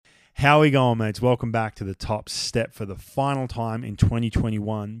How are we going, mates? Welcome back to the Top Step for the final time in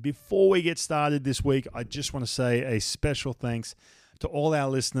 2021. Before we get started this week, I just want to say a special thanks to all our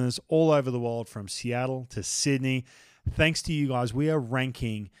listeners all over the world, from Seattle to Sydney. Thanks to you guys, we are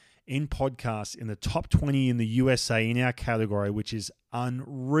ranking in podcasts in the top 20 in the USA in our category, which is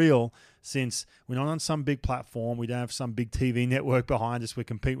unreal, since we're not on some big platform. We don't have some big TV network behind us. We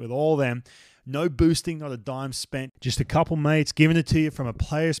compete with all them. No boosting, not a dime spent. Just a couple mates giving it to you from a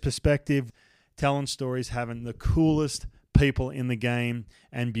player's perspective, telling stories, having the coolest people in the game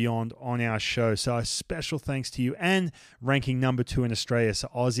and beyond on our show. So a special thanks to you, and ranking number 2 in Australia. So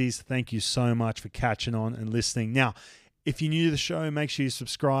Aussies, thank you so much for catching on and listening. Now, if you're new to the show, make sure you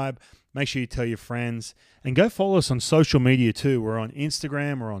subscribe. Make sure you tell your friends. And go follow us on social media too. We're on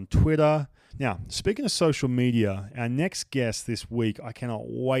Instagram. We're on Twitter. Now, speaking of social media, our next guest this week, I cannot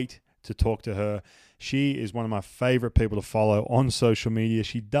wait to talk to her. She is one of my favorite people to follow on social media.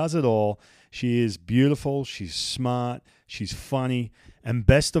 She does it all. She is beautiful. She's smart. She's funny. And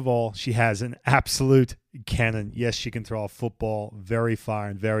best of all, she has an absolute cannon. Yes, she can throw a football very far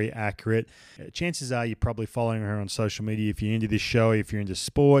and very accurate. Chances are you're probably following her on social media if you're into this show, if you're into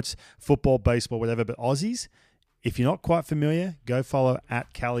sports, football, baseball, whatever. But Aussies, if you're not quite familiar, go follow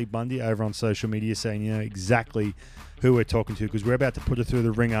at Callie Bundy over on social media, so you know exactly who we're talking to, because we're about to put her through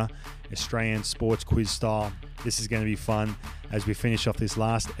the ringer, Australian sports quiz style. This is going to be fun as we finish off this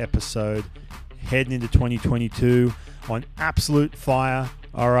last episode, heading into 2022 on absolute fire.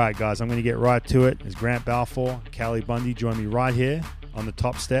 All right, guys, I'm going to get right to it. As Grant Balfour, Callie Bundy join me right here on the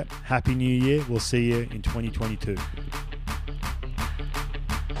Top Step. Happy New Year. We'll see you in 2022.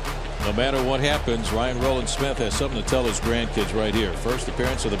 No matter what happens, Ryan Rowland-Smith has something to tell his grandkids right here. First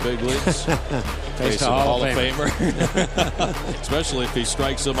appearance of the big leagues. Face of the Hall of Famer. Especially if he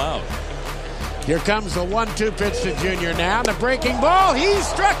strikes them out. Here comes the 1-2 pitch to Junior now. The breaking ball. He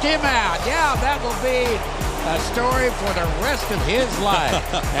struck him out. Yeah, that will be a story for the rest of his life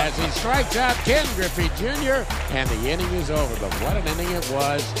as he strikes out Ken Griffey Jr. and the inning is over. But what an inning it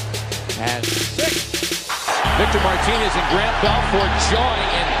was. As 6. Victor Martinez and Grant Balfour jawing,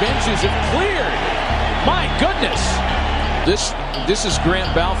 and benches have cleared. My goodness. This is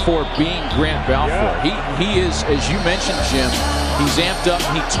Grant Balfour being Grant Balfour. Yeah. He is, as you mentioned, Jim, he's amped up.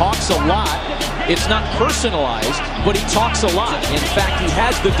 He talks a lot. It's not personalized, but he talks a lot. In fact, he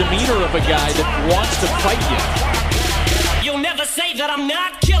has the demeanor of a guy that wants to fight you. You'll never say that I'm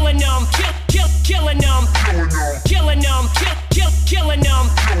not killing them. Killing them. Killing them. Killing them.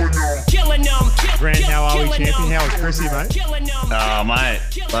 Killing them. Grant, how are we, champion? How is Chrissy, mate? Oh, mate,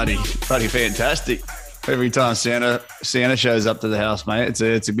 bloody fantastic. Every time Santa shows up to the house, mate,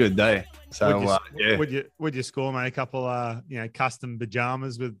 it's a good day. So yeah. Would you score, mate? A couple custom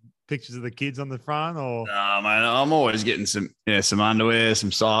pajamas with pictures of the kids on the front, or? No, mate, I'm always getting some underwear,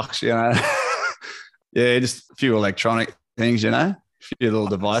 some socks, Yeah, just a few electronic things, a few little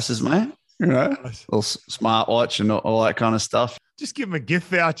devices, mate. Little smartwatch and all that kind of stuff. Just give him a gift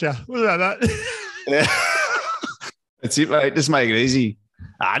voucher. What about that? Yeah, that's it, mate. Just make it easy.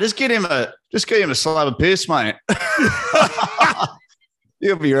 Just get him a slab of piss, mate.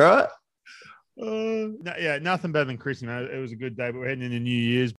 You'll be right. Nothing better than Chrissy, man. It was a good day, but we're heading into New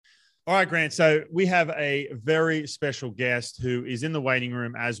Year's. All right, Grant. So we have a very special guest who is in the waiting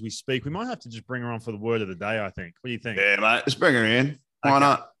room as we speak. We might have to just bring her on for the word of the day, I think. What do you think? Yeah, mate. Let's bring her in. Why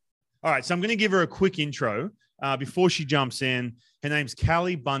not? All right, so I'm going to give her a quick intro before she jumps in. Her name's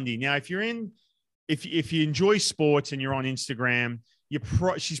Callie Bundy. Now, if you enjoy sports and you're on Instagram,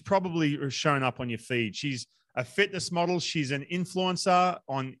 she's probably showing up on your feed. She's a fitness model. She's an influencer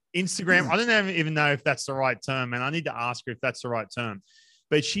on Instagram. I don't even know if that's the right term, man. I need to ask her if that's the right term.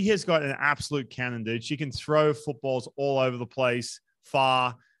 But she has got an absolute cannon, dude. She can throw footballs all over the place,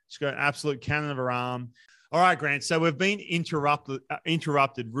 far. She's got an absolute cannon of her arm. All right, Grant. So we've been rudely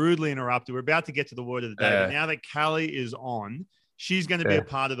interrupted. We're about to get to the word of the day. But now that Callie is on, she's going to be a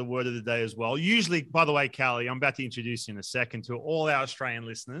part of the word of the day as well. Usually, by the way, Callie, I'm about to introduce you in a second to all our Australian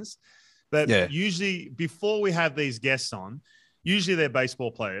listeners. But usually, before we have these guests on, usually they're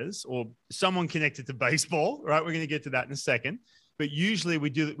baseball players or someone connected to baseball, right? We're going to get to that in a second. But usually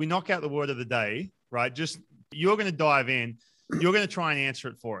we knock out the word of the day, right? Just you're going to dive in. You're going to try and answer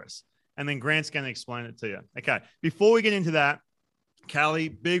it for us. And then Grant's going to explain it to you. Okay. Before we get into that, Callie,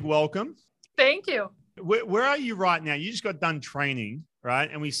 big welcome. Thank you. Where are you right now? You just got done training,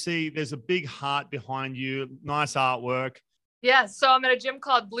 right? And we see there's a big heart behind you. Nice artwork. Yeah. So I'm at a gym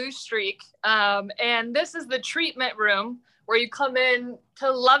called Blue Streak. And this is the treatment room where you come in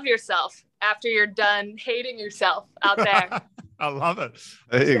to love yourself after you're done hating yourself out there. I love it.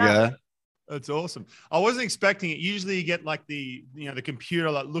 There you go. That's awesome. I wasn't expecting it. Usually you get like the computer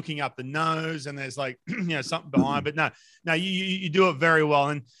like looking up the nose and there's like, something behind, but no, you do it very well.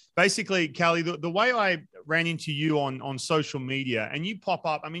 And basically, Callie, the way I ran into you on social media and you pop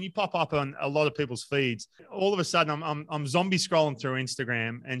up on a lot of people's feeds. All of a sudden I'm zombie scrolling through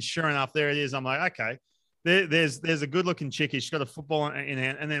Instagram and sure enough, there it is. I'm like, okay, there's a good looking chick. She's got a football in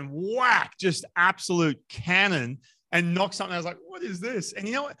hand and then whack, just absolute cannon. And knock something. I was like, what is this? And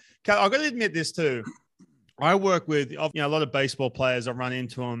you know what? I've got to admit this too. I work with a lot of baseball players. I run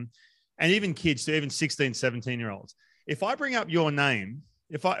into them and even kids too, even 16, 17-year-olds. If I bring up your name,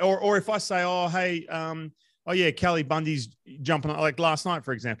 if I say, oh, hey, Callie Bundy's jumping on, like last night,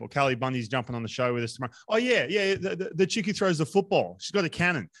 for example, Callie Bundy's jumping on the show with us tomorrow. Oh, yeah, the chick who throws the football. She's got a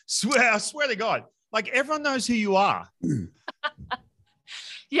cannon. I swear to God. Like everyone knows who you are.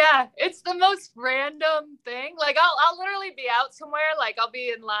 Yeah, it's the most random thing. Like I'll literally be out somewhere, like I'll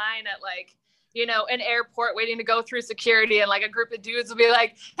be in line at like, an airport waiting to go through security and like a group of dudes will be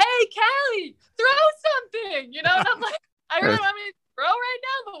like, hey, Callie, throw something, and I'm like, I really want me to throw right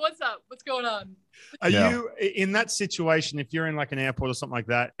now, but what's up? What's going on? Are you in that situation, if you're in like an airport or something like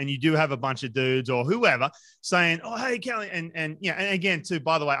that, and you do have a bunch of dudes or whoever saying, oh, hey, Callie, and again, too,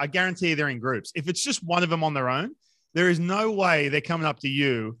 by the way, I guarantee they're in groups. If it's just one of them on their own, there is no way they're coming up to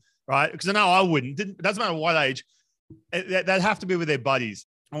you, right? Because I know I wouldn't. It doesn't matter what age. They'd have to be with their buddies,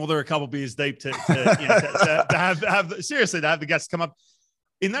 or they're a couple beers deep to have the guts come up.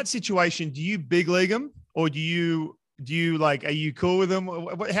 In that situation, do you big league them, or do you like? Are you cool with them?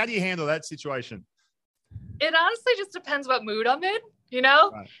 How do you handle that situation? It honestly just depends what mood I'm in,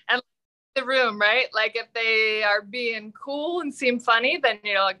 right. And the room, right? Like if they are being cool and seem funny, then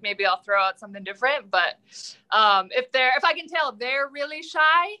like maybe I'll throw out something different. But if I can tell they're really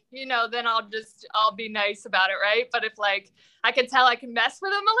shy, then I'll be nice about it, right? But if like I can tell I can mess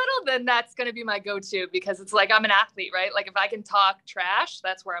with them a little, then that's gonna be my go-to because it's like I'm an athlete, right? Like if I can talk trash,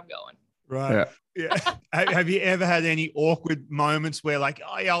 that's where I'm going. Right. Yeah. Have you ever had any awkward moments where like,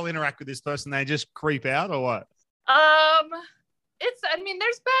 oh yeah, I'll interact with this person, they just creep out or what?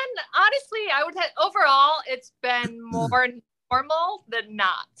 There's been, honestly, overall, it's been more normal than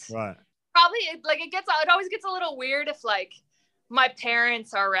not. Right. Probably, it always gets a little weird if, like, my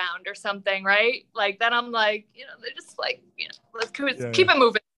parents are around or something, right? Like, then I'm like, they're just like, let's keep it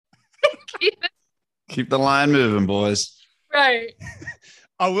moving. Keep the line moving, boys. Right.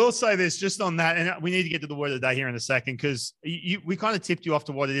 I will say this just on that, and we need to get to the word of the day here in a second because we kind of tipped you off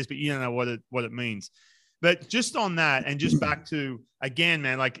to what it is, but you don't know what it means. But just on that, and just back to, again,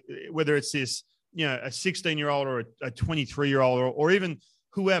 man, like whether it's this, a 16-year-old or a 23-year-old or even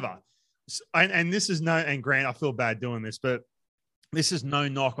whoever. And this is and Grant, I feel bad doing this, but this is no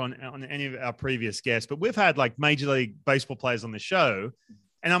knock on any of our previous guests, but we've had like Major League Baseball players on the show.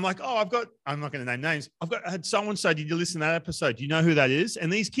 And I'm like, I'm not going to name names. I had someone say, did you listen to that episode? Do you know who that is?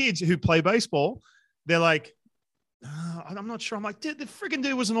 And these kids who play baseball, they're like, I'm not sure. I'm like, the freaking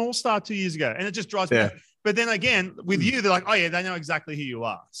dude was an all-star 2 years ago. And it just drives me nuts. But then again, with you, they're like, oh yeah, they know exactly who you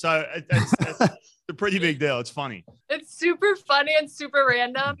are. So it's a pretty big deal. It's funny. It's super funny and super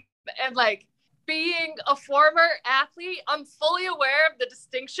random. And like being a former athlete, I'm fully aware of the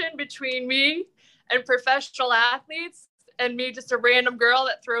distinction between me and professional athletes and me just a random girl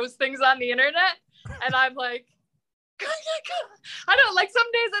that throws things on the internet. And I'm like, I don't like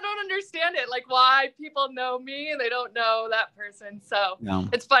some days I don't understand it, like why people know me and they don't know that person. So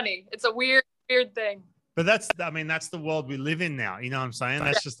It's funny. It's a weird thing. But that's the world we live in now. You know what I'm saying?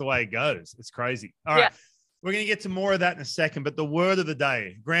 That's just the way it goes. It's crazy. All right. We're going to get to more of that in a second, but the word of the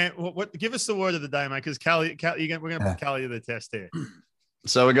day, Grant, give us the word of the day, mate, because Callie, we're going to put Callie to the test here.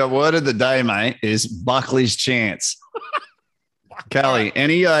 So we got word of the day, mate, is Buckley's chance. Callie,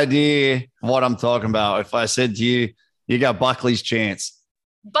 any idea what I'm talking about? If I said to you, you got Buckley's chance.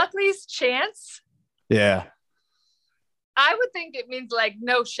 Buckley's chance? Yeah. I would think it means like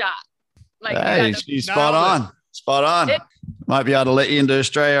no shot. Like hey, she's spot on. Spot on. Might be able to let you into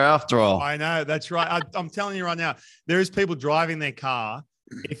Australia after all. I know. That's right. I'm telling you right now, there is people driving their car.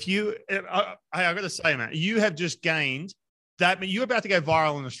 If you, I got to say, man, you have just gained that. You're about to go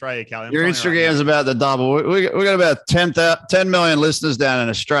viral in Australia, Callie. Your Instagram is about to double. We got about 10 million listeners down in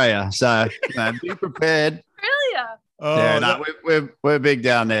Australia. So be prepared. Really? Oh, we're big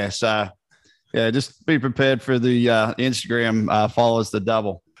down there. So just be prepared for the Instagram follows the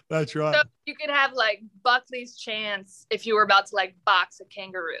double. That's right. So you could have like Buckley's chance if you were about to like box a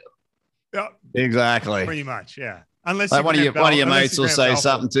kangaroo. Yeah, exactly. Pretty much, yeah. Unless like one of your mates will say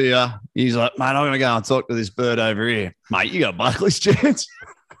something to you. He's like, mate, I'm going to go and talk to this bird over here. Mate, you got Buckley's chance.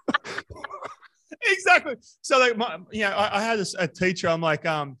 Exactly. So like, I had a teacher. I'm like,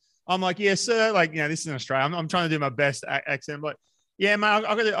 I'm I'm like, yeah, sir. Like, this is in Australia. I'm trying to do my best accent, but yeah, mate,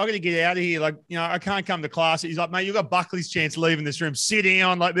 I got to get out of here. Like, I can't come to class. He's like, mate, you got Buckley's chance leaving this room. Sit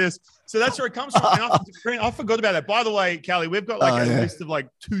down like this. So that's where it comes from. And I forgot about that. By the way, Callie, we've got like a list of like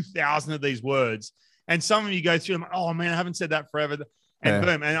 2,000 of these words. And some of you go through them. Oh, man, I haven't said that forever. And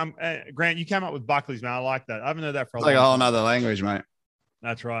boom. And Grant, you came up with Buckley's, man. I like that. I haven't heard that for a long time. It's like a whole nother language, mate.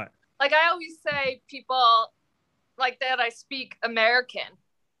 That's right. Like, I always say people like that I speak American.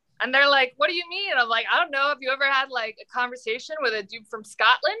 And they're like, what do you mean? And I'm like, I don't know. Have you ever had like a conversation with a dude from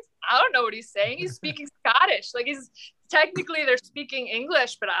Scotland? I don't know what he's saying. He's speaking Scottish. Like, he's technically they're speaking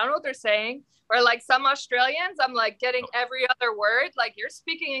English, but I don't know what they're saying. Or like some Australians, I'm like getting every other word. Like, you're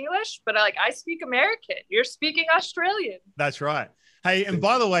speaking English, but I speak American. You're speaking Australian. That's right. Hey, and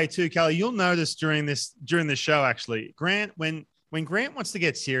by the way, too, Callie, you'll notice during the show, actually, Grant, when Grant wants to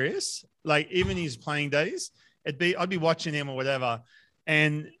get serious, like even his playing days, I'd be watching him or whatever,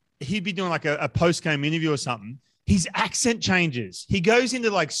 and he'd be doing like a post-game interview or something. His accent changes. He goes into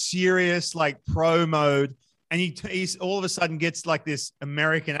like serious, like pro mode, and he's all of a sudden gets like this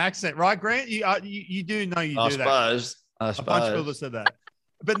American accent, right, Grant? You do know you do that. I suppose. A bunch of people said that.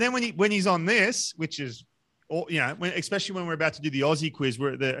 But then when he's on this, which is, especially when we're about to do the Aussie quiz,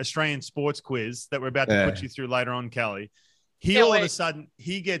 the Australian sports quiz that we're about to put you through later on, Callie, all of a sudden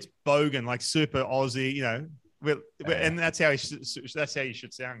he gets bogan, like super Aussie, and that's how you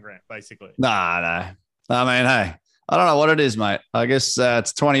should sound, Grant, basically. No. I mean, hey, I don't know what it is, mate. I guess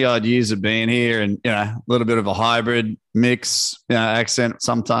it's 20 odd years of being here, and a little bit of a hybrid mix, accent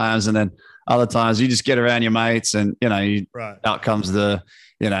sometimes, and then other times you just get around your mates, and out comes the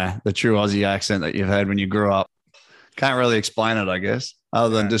the true Aussie accent that you've had when you grew up. Can't really explain it, I guess,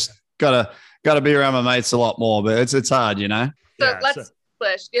 other than just gotta be around my mates a lot more. But it's hard, So let's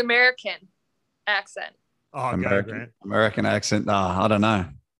English, the American accent. Oh, American accent. Oh, I don't know.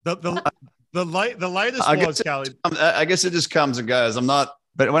 The latest was, Callie. I guess it just comes and goes. I'm not,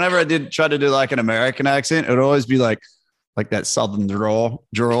 but whenever I did try to do like an American accent, it would always be like that Southern drawl,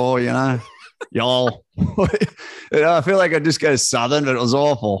 y'all. I feel like I just go Southern, but it was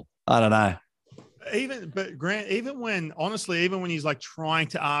awful. I don't know. Grant, even when he's like trying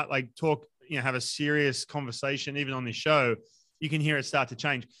to talk, have a serious conversation, even on this show, you can hear it start to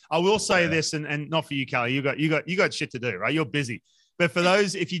change. I will say this, and not for you, Callie. You got shit to do, right? You're busy. But for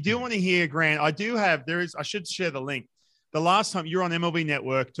those, if you do want to hear Grant, I should share the link. The last time you're on MLB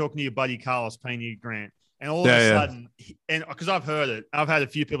Network talking to your buddy Carlos Pena, Grant, and all of a sudden, and because I've heard it, I've had a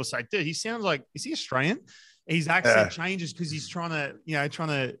few people say, dude, he sounds like, is he Australian? His accent changes because he's trying to.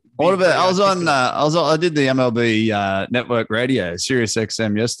 What about? I did the MLB Network radio, Sirius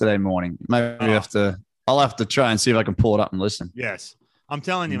XM yesterday morning. Maybe I'll have to try and see if I can pull it up and listen. Yes. I'm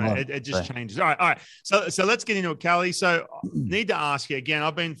telling you, man, it just changes. All right. So let's get into it, Callie. So need to ask you again.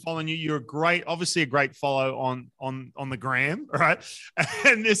 I've been following you. You're obviously a great follow on the gram, right?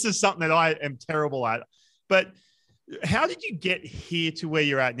 And this is something that I am terrible at. But how did you get here to where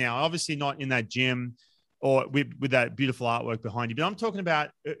you're at now? Obviously not in that gym or with that beautiful artwork behind you. But I'm talking about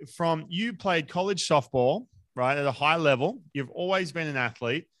from you played college softball, right, at a high level. You've always been an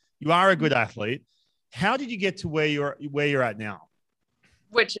athlete. You are a good athlete. How did you get to where you're at now?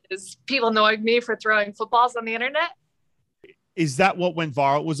 Which is people knowing me for throwing footballs on the internet. Is that what went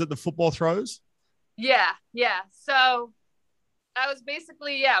viral? Was it the football throws? Yeah. So I was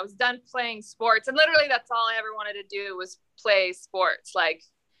basically, I was done playing sports. And literally that's all I ever wanted to do was play sports. Like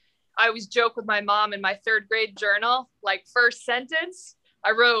I always joke with my mom in my third grade journal, like first sentence,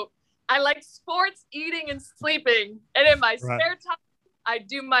 I wrote, I like sports, eating, and sleeping. And in my spare time, I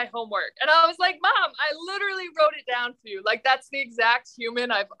do my homework. And I was like, Mom, I literally wrote it down for you. Like, that's the exact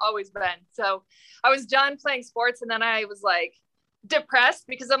human I've always been. So I was done playing sports. And then I was like depressed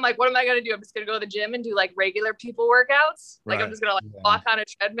because I'm like, what am I going to do? I'm just going to go to the gym and do like regular people workouts. Like, I'm just going to walk on a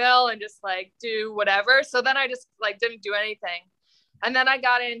treadmill and just like do whatever. So then I just like didn't do anything. And then I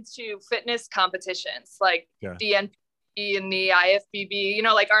got into fitness competitions, like the NPB and the IFBB,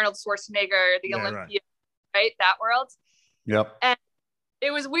 like Arnold Schwarzenegger, the Olympia, right? That world. Yep. And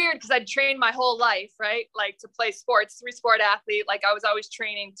it was weird because I'd trained my whole life, right? Like to play sports, 3-sport athlete. Like I was always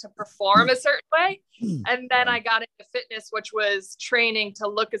training to perform a certain way. And then I got into fitness, which was training to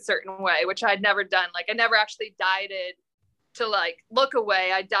look a certain way, which I'd never done. Like I never actually dieted to like look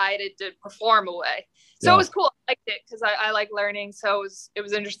away. I dieted to perform away. So it was cool. I liked it because I like learning. So it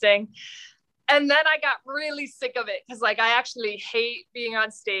was interesting. And then I got really sick of it because like I actually hate being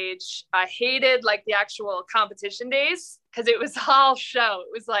on stage. I hated like the actual competition days because it was all show.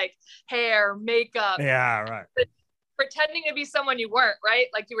 It was like hair, makeup. Yeah, right. Pretending to be someone you weren't, right?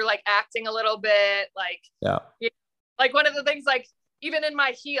 Like you were like acting a little bit, like like one of the things like even in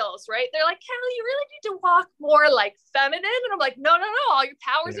my heels, right? They're like, Callie, you really need to walk more like feminine. And I'm like, no, all your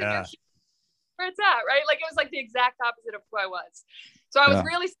power's in your heels. Where it's at, right? Like it was like the exact opposite of who I was. So I was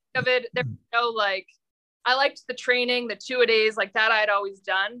really sick of it. There was no like, I liked the training, the 2-a-days, like that I had always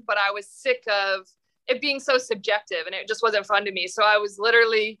done, but I was sick of it being so subjective and it just wasn't fun to me. So I was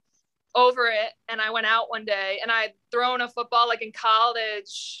literally over it. And I went out one day and I had thrown a football, like in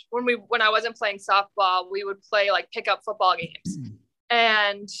college, when I wasn't playing softball, we would play like pickup football games.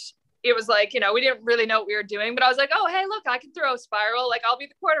 And it was like, we didn't really know what we were doing, but I was like, oh, hey, look, I can throw a spiral. Like I'll be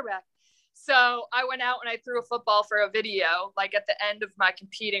the quarterback. So I went out and I threw a football for a video, like at the end of my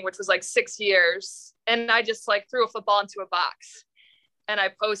competing, which was like 6 years. And I just like threw a football into a box and I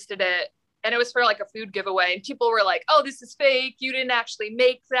posted it. And it was for like a food giveaway. And people were like, oh, this is fake. You didn't actually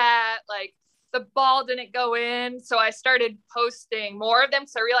make that. Like the ball didn't go in. So I started posting more of them.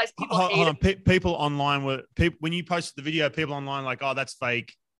 So I realized people hated people online were when you posted the video, people online like, oh, that's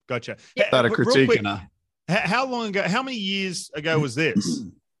fake. Gotcha. Started critiquing her. How long ago, how many years ago was this?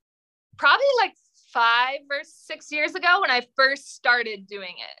 Probably like 5 or 6 years ago when I first started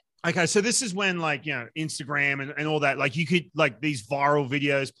doing it. Okay, so this is when like, Instagram and all that, like you could like these viral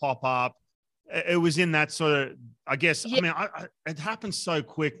videos pop up. It was in that sort of, I guess, I mean, it happens so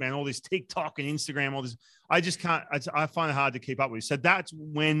quick, man. All this TikTok and Instagram, all this, I just can't, I find it hard to keep up with. So that's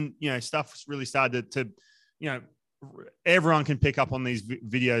when, stuff really started to, everyone can pick up on these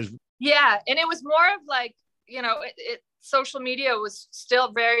videos. Yeah. And it was more of like, social media was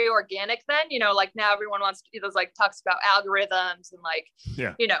still very organic then, like now everyone wants to, like talks about algorithms and like,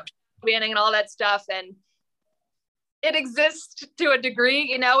 banning and all that stuff. And it exists to a degree,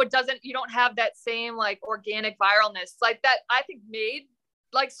 you don't have that same like organic viralness like that. I think made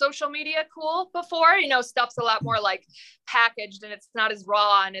like social media cool before, stuff's a lot more like packaged and it's not as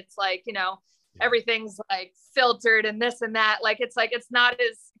raw. And it's like, everything's like filtered and this and that. Like, it's not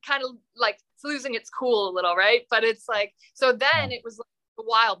as kind of like it's losing its cool a little. Right. But it's like, so then it was like the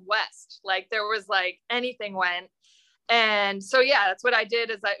Wild West, like there was like anything went. And so, that's what I did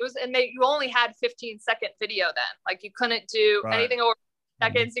you only had 15-second video then, like you couldn't do anything over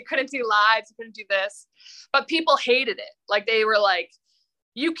seconds. You couldn't do lives. You couldn't do this, but people hated it. Like they were like,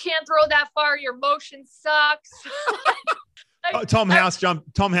 you can't throw that far. Your motion sucks. Like, Tom House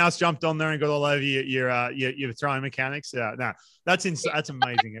jumped on there and got all over your throwing mechanics. Yeah, no, that's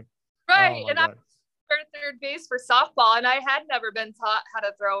amazing. Right. And I was third base for softball and I had never been taught how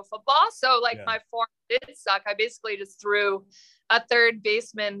to throw a football. So like my form did suck. I basically just threw a third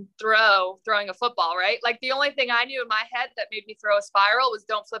baseman throwing a football, right? Like the only thing I knew in my head that made me throw a spiral was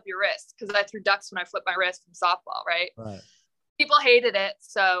don't flip your wrist because I threw ducks when I flipped my wrist from softball, right? People hated it.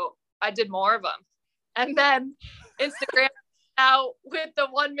 So I did more of them. And then Instagram out with the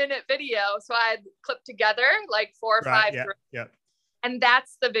 1-minute video. So I had clipped together like 4 or 5. And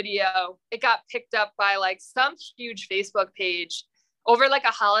that's the video. It got picked up by like some huge Facebook page over like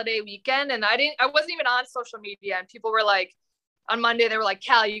a holiday weekend. And I wasn't even on social media. And people were like, on Monday, they were like,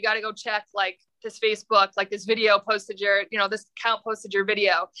 Callie, you got to go check like this Facebook, like this video posted this account posted your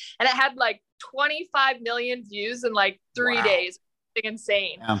video. And it had like 25 million views in like 3 days.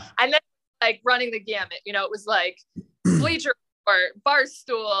 Insane. And then like running the gamut, it was like Bleacher Report,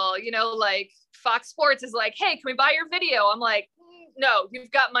 Barstool, like Fox Sports is like, hey, can we buy your video? I'm like, no, you've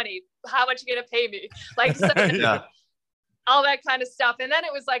got money. How much are you going to pay me? Like, all that kind of stuff. And then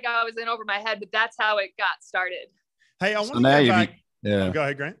it was like, I was in over my head, but that's how it got started. Hey, I want to go back. Go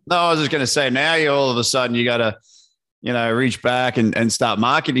ahead, Grant. No, I was just going to say, now you all of a sudden you got to, reach back and start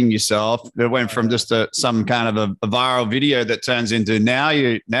marketing yourself. It went from just some kind of a viral video that turns into now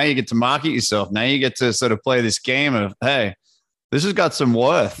you get to market yourself. Now you get to sort of play this game of, hey, this has got some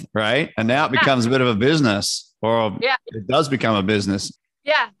worth, right? And now it becomes a bit of a business, or it does become a business.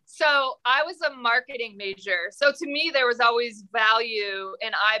 Yeah. So I was a marketing major. So to me, there was always value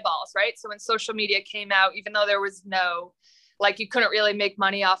in eyeballs, right? So when social media came out, even though there was no, like you couldn't really make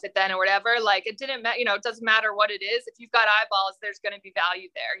money off it then or whatever, like it didn't matter, it doesn't matter what it is. If you've got eyeballs, there's going to be value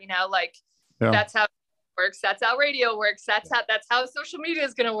there, that's how it works. That's how radio works. That's how social media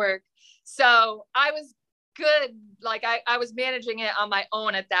is going to work. So I was good. Like I was managing it on my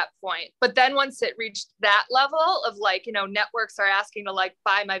own at that point. But then once it reached that level of like, networks are asking to like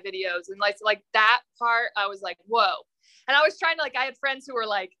buy my videos and like that part, I was like, whoa. And I was trying to I had friends who were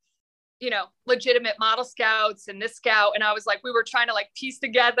like, legitimate model scouts and this scout. And I was like, we were trying to like piece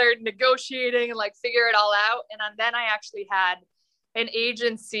together negotiating and like figure it all out. And then I actually had an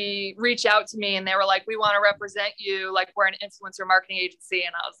agency reach out to me and they were like, we want to represent you. Like we're an influencer marketing agency.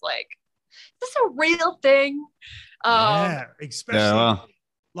 And I was like, is this a real thing? Especially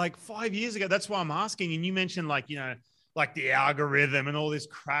like 5 years ago. That's why I'm asking. And you mentioned like, like the algorithm and all this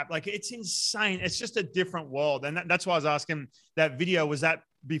crap. Like it's insane. It's just a different world. And that's why I was asking, that video, was that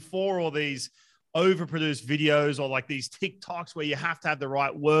before all these overproduced videos or like these TikToks where you have to have the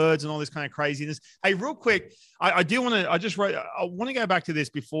right words and all this kind of craziness? Hey, real quick, I want to go back to this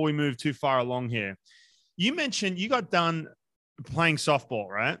before we move too far along here. You mentioned you got done playing softball,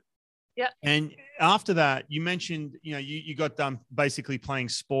 right? Yeah. And after that, you mentioned, you got done basically playing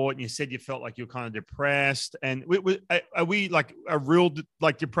sport, and you said you felt like you were kind of depressed. And are we like a real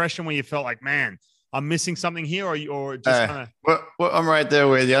like depression where you felt like, man, I'm missing something here, or just kind of? Well, I'm right there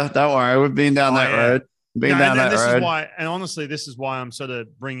with you. Don't worry, we've been down that road. And honestly, this is why I'm sort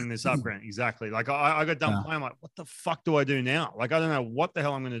of bringing this up, Grant. Exactly. Like I got done playing. I'm like, what the fuck do I do now? Like I don't know what the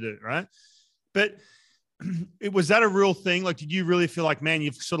hell I'm going to do, right? But was that a real thing? Like, did you really feel like, man,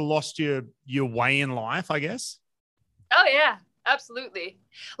 you've sort of lost your way in life, I guess? Oh yeah, absolutely.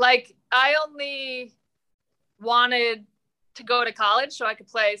 Like I only wanted to go to college so I could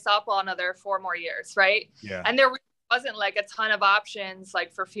play softball another 4 more years. Right. Yeah. And there wasn't like a ton of options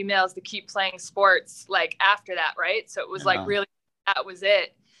like for females to keep playing sports like after that. Right. So it was like really, that was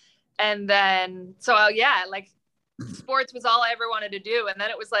it. And then, so yeah, like sports was all I ever wanted to do. And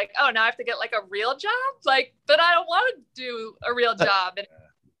then it was like, oh, now I have to get like a real job. Like, but I don't want to do a real job. And,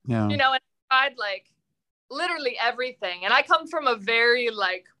 and I tried like literally everything. And I come from a very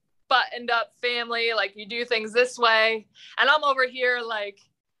like buttoned up family. Like you do things this way. And I'm over here like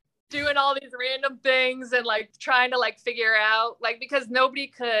doing all these random things and like trying to like figure out like, because nobody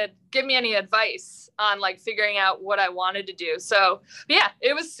could give me any advice on like figuring out what I wanted to do. So yeah,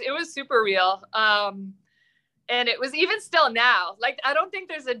 it was super real. And it was even still now, like, I don't think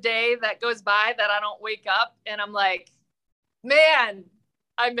there's a day that goes by that I don't wake up and I'm like, man,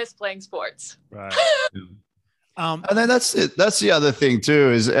 I miss playing sports. Right. And then that's it. That's the other thing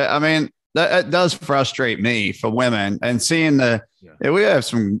too, is, I mean, that does frustrate me for women, and seeing we have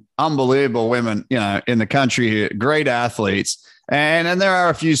some unbelievable women, in the country here, great athletes. And there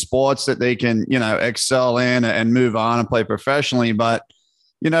are a few sports that they can, excel in and move on and play professionally, but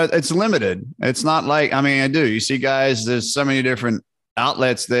it's limited. It's not like, I mean, you see guys, there's so many different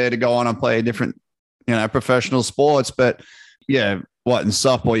outlets there to go on and play different, professional sports. But yeah, in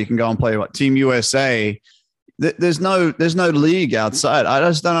softball, you can go and play Team USA. There's no league outside. I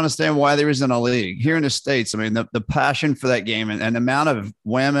just don't understand why there isn't a league here in the States. I mean, the passion for that game and the amount of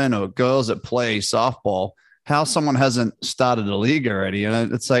women or girls that play softball, how someone hasn't started a league already.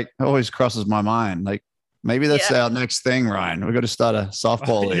 And it's like, it always crosses my mind. Like, maybe that's our next thing, Ryan. We've got to start a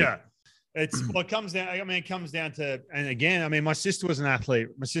softball league. Yeah. It comes down to, and again, I mean, my sister was an athlete.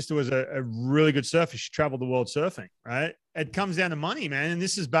 My sister was a really good surfer. She traveled the world surfing, right? It comes down to money, man. And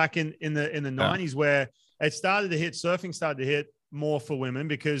this is back in the 90s where surfing started to hit more for women,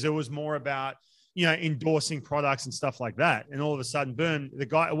 because it was more about, endorsing products and stuff like that. And all of a sudden, boom,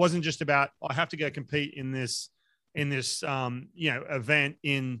 it wasn't just about, I have to go compete in this event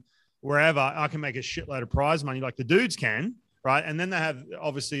in wherever I can make a shitload of prize money like the dudes can, right? And then they have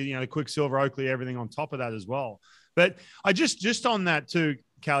obviously, the Quicksilver, Oakley, everything on top of that as well. But I just on that too,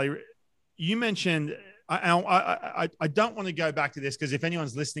 Callie, you mentioned, I don't want to go back to this because if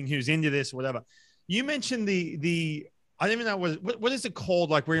anyone's listening who's into this or whatever, you mentioned the I don't even know what is it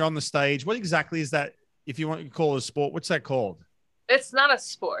called? Like where you're on the stage, what exactly is that? If you want to call it a sport, what's that called? It's not a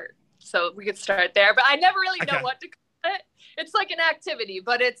sport. So we could start there, but I never really know what to call it. It's like an activity,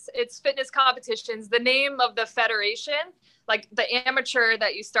 but it's fitness competitions. The name of the federation, like the amateur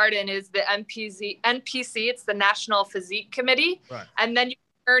that you start in, is the NPC. It's the National Physique Committee. Right. And then you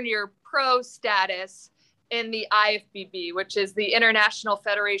earn your pro status in the IFBB, which is the International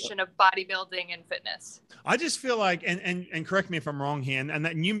Federation of Bodybuilding and Fitness. I just feel like, and correct me if I'm wrong here, and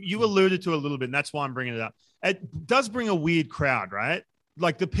that you alluded to a little bit, and that's why I'm bringing it up. It does bring a weird crowd, right?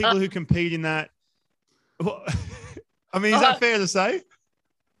 Like the people who compete in that. I mean, is that fair to say?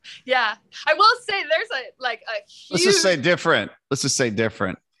 Yeah, I will say there's a huge. Let's just say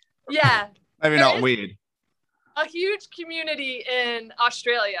different. Yeah. Maybe not weird. A huge community in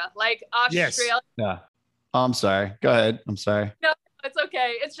Australia, like Australia. Yes. Yeah. Oh, I'm sorry. Go ahead. I'm sorry. No, it's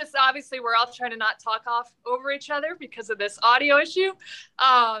okay. It's just obviously we're all trying to not talk off over each other because of this audio issue.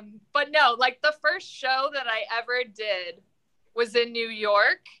 But no, like the first show that I ever did was in New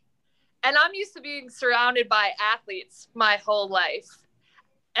York. And I'm used to being surrounded by athletes my whole life.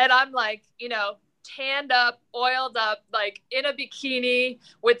 And I'm like, tanned up, oiled up, like in a bikini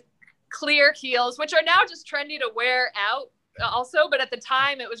with clear heels, which are now just trendy to wear out also. But at the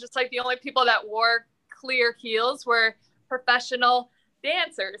time, it was just like the only people that wore clear heels were professional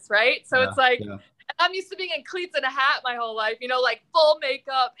dancers, right? So it's like, I'm used to being in cleats and a hat my whole life, like full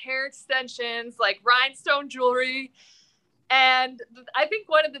makeup, hair extensions, like rhinestone jewelry. And I think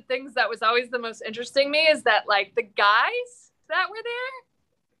one of the things that was always the most interesting me is that like the guys that were there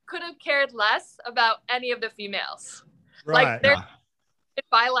could have cared less about any of the females. Right. Like they're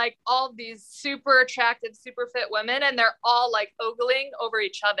by like all these super attractive, super fit women, and they're all like ogling over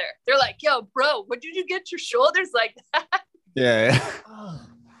each other. They're like, yo, bro, what did you get your shoulders like that? Yeah.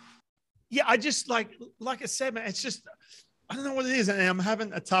 Yeah, I just like I said, man, it's just, I don't know what it is. And I'm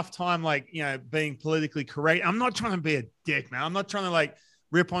having a tough time, like, you know, being politically correct. I'm not trying to be a dick, man. I'm not trying to like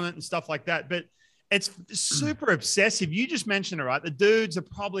rip on it and stuff like that, but it's super obsessive. You just mentioned it, right? The dudes are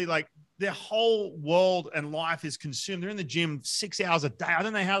probably like, their whole world and life is consumed. They're in the gym 6 hours a day. I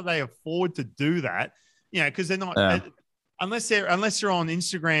don't know how they afford to do that, you know, because they're not, unless they're on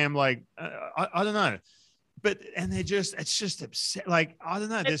Instagram, like, I don't know. But, and they're just, it's just upset. Like, I don't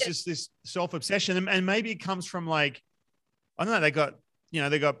know. There's just this self-obsession. And maybe it comes from like, I don't know.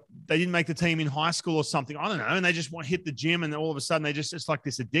 They didn't make the team in high school or something. I don't know. And they just want to hit the gym. And all of a sudden it's like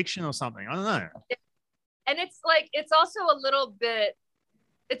this addiction or something. I don't know. And it's like, it's also a little bit,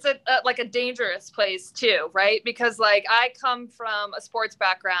 it's like a dangerous place too, right? Because like I come from a sports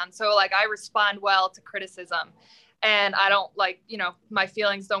background. So like I respond well to criticism. And I don't like, you know, my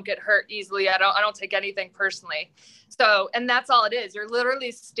feelings don't get hurt easily. I don't take anything personally. So, and that's all it is. You're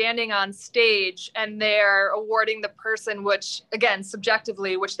literally standing on stage and they're awarding the person, which again,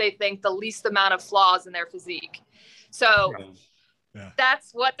 subjectively, which they think the least amount of flaws in their physique. So that's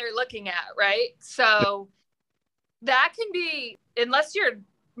what they're looking at. Right. So that can be, unless you're,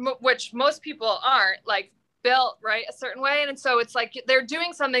 which most people aren't, like built right a certain way. And so it's like they're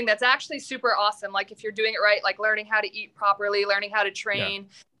doing something that's actually super awesome. Like if you're doing it right, like learning how to eat properly, learning how to train,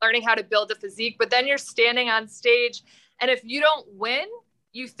 learning how to build a physique, but then you're standing on stage and if you don't win,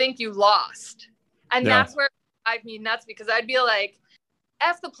 you think you lost. And that's where I mean, that's because I'd be like,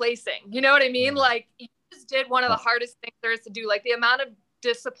 F the placing, you know what I mean? Like you just did one of the hardest things there is to do. Like the amount of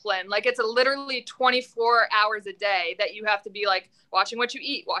discipline, like it's literally 24 hours a day that you have to be like watching what you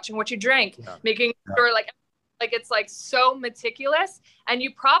eat, watching what you drink, making sure like it's like so meticulous. And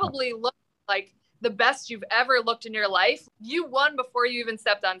you probably look like the best you've ever looked in your life. You won before you even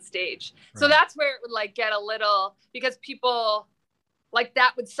stepped on stage. So that's where it would like get a little, because people like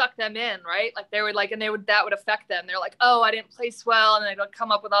that would suck them in, right? Like they would like, and that would affect them. They're like, oh, I didn't place well. And they would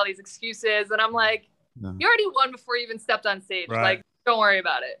come up with all these excuses. And I'm like, you already won before you even stepped on stage. Like, don't worry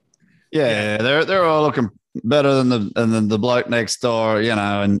about it. Yeah. They're all looking better than the bloke next door, you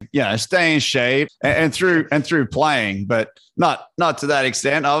know, and stay in shape and through playing, but not to that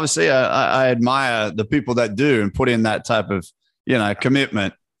extent. Obviously, I admire the people that do and put in that type of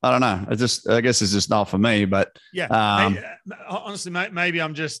commitment. I don't know. I guess it's just not for me. But honestly, maybe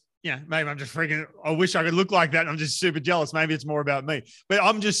I'm just freaking. I wish I could look like that. I'm just super jealous. Maybe it's more about me. But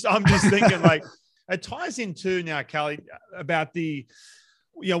I'm just thinking like it ties into now, Callie, about the.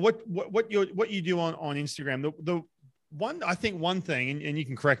 What you do on Instagram. The one thing, and you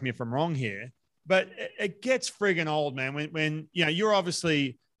can correct me if I'm wrong here, but it gets friggin' old, man. When you're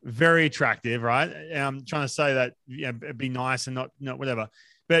obviously very attractive, right? I'm trying to say that be nice and not whatever.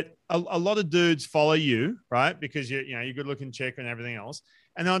 But a lot of dudes follow you, right? Because you're a good looking chick and everything else.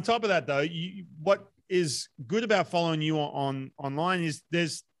 And on top of that, though, what is good about following you online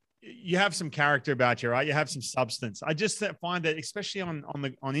is you have some character about you, right? You have some substance. I just find that, especially on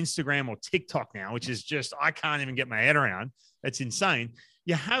Instagram or TikTok now, which is just, I can't even get my head around. It's insane.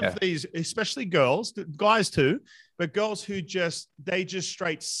 You have these, especially girls, guys too, but girls who just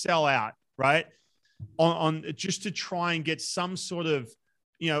straight sell out, right? On just to try and get some sort of,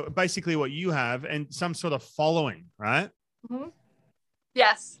 basically what you have and some sort of following, right? Mm-hmm.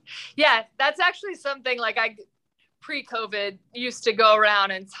 Yes. Yeah. That's actually something like pre-COVID used to go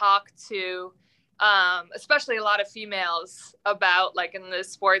around and talk to especially a lot of females about like in the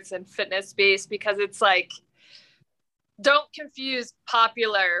sports and fitness space, because it's like, don't confuse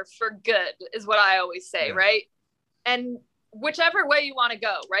popular for good is what I always say. Right. And whichever way you want to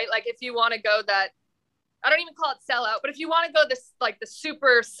go, right? Like if you want to go that, I don't even call it sellout, but if you want to go this, like the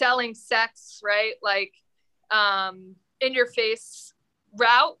super selling sex, right? Like in your face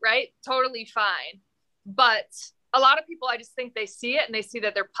route, right? Totally fine. But a lot of people, I just think they see it and they see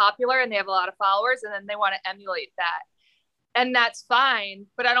that they're popular and they have a lot of followers and then they want to emulate that. And that's fine.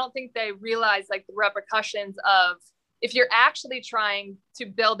 But I don't think they realize like the repercussions of if you're actually trying to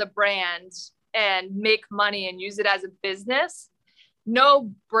build a brand and make money and use it as a business,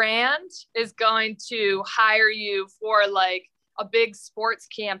 no brand is going to hire you for like a big sports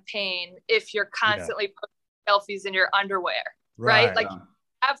campaign if you're constantly posting selfies in your underwear, right? Like you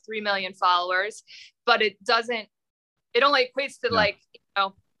have 3 million followers, but it only equates to like,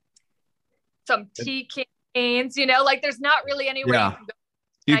 some tea can campaigns, you know, like there's not really anywhere you can go.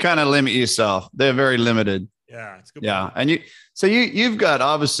 You kind of limit yourself. They're very limited. Yeah, it's good. Yeah. And you've got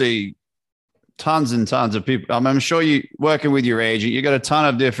obviously tons and tons of people. I'm sure you working with your agent, you got a ton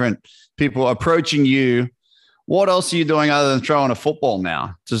of different people approaching you. What else are you doing other than throwing a football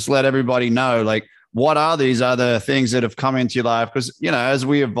now? Just let everybody know, like, what are these other things that have come into your life? Because, you know, as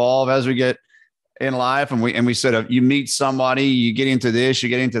we evolve, as we get in life and we sort of, you meet somebody, you get into this, you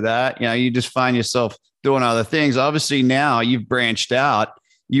get into that, you know, you just find yourself doing other things. Obviously now you've branched out.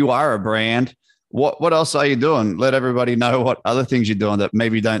 You are a brand. What else are you doing? Let everybody know what other things you're doing that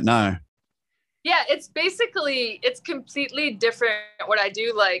maybe don't know. Yeah, it's completely different what I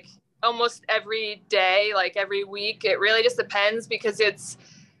do, like almost every day, like every week. It really just depends because it's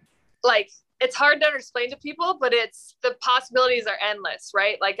like, it's hard to explain to people, but the possibilities are endless,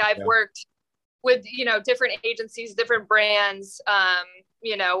 right? Like I've worked with, you know, different agencies, different brands,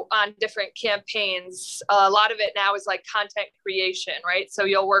 you know, on different campaigns. A lot of it now is like content creation, right? So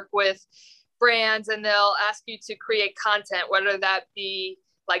you'll work with brands and they'll ask you to create content, whether that be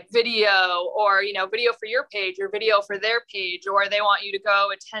like video or, you know, video for your page or video for their page, or they want you to go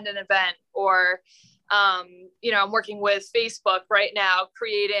attend an event, or, you know, I'm working with Facebook right now,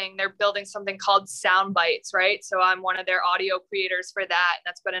 they're building something called Sound Bites, right? So I'm one of their audio creators for that. And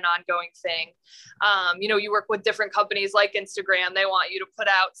that's been an ongoing thing. You know, you work with different companies like Instagram. They want you to put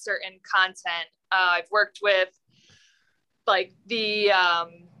out certain content. I've worked with like the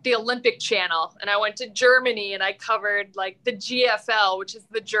Olympic Channel, and I went to Germany and I covered like the GFL, which is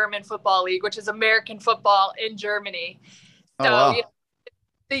the German Football League, which is American football in Germany. So wow. You know,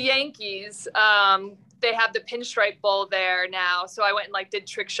 the Yankees, they have the Pinstripe Bowl there now. So I went and like did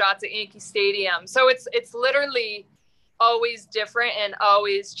trick shots at Yankee Stadium. So it's literally always different and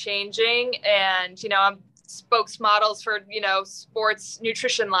always changing. And, you know, I'm spokesmodels for, you know, sports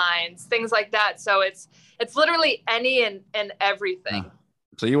nutrition lines, things like that. So it's literally any and everything. Yeah.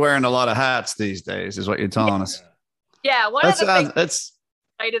 So you're wearing a lot of hats these days is what you're telling us. Yeah. One of the things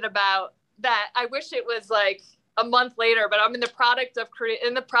I'm excited about that, I wish it was like a month later, but I'm in the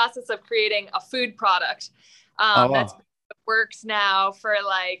process of creating a food product. That's works now for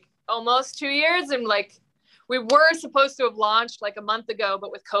like almost 2 years. And like, we were supposed to have launched like a month ago,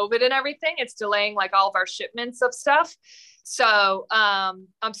 but with COVID and everything, it's delaying like all of our shipments of stuff. So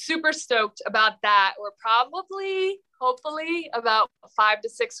I'm super stoked about that. We're probably, hopefully about 5 to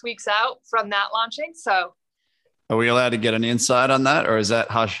 6 weeks out from that launching. So are we allowed to get an insight on that, or is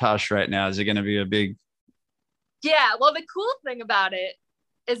that hush hush right now? Is it going to be a big? Yeah. Well, the cool thing about it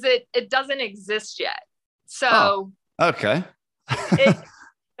is it doesn't exist yet. So okay.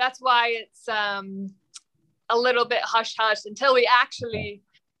 That's why it's a little bit hush hush until we actually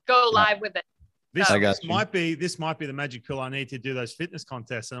go live with it. This might be the magic pill I need to do those fitness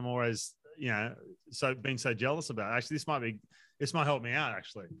contests, and I'm always, you know, being so jealous about it. Actually, this might help me out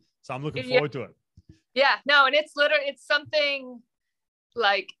actually. So I'm looking forward to it. Yeah, no, and it's something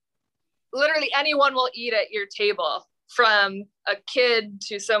like literally anyone will eat at your table, from a kid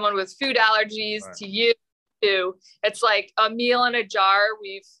to someone with food allergies to you. It's like a meal in a jar.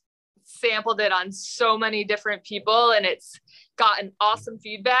 We've sampled it on so many different people and it's gotten awesome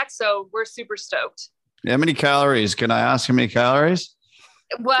feedback. So we're super stoked. How many calories? Can I ask how many calories?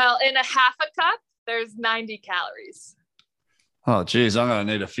 Well, in a half a cup, there's 90 calories. Oh, geez. I'm going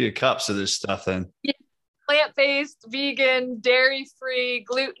to need a few cups of this stuff then. Yeah. Plant-based, vegan, dairy-free,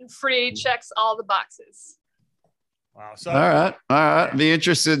 gluten-free, checks all the boxes. Wow. So, all right. Be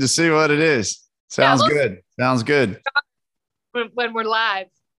interested to see what it is. Sounds good. Sounds good. When we're live.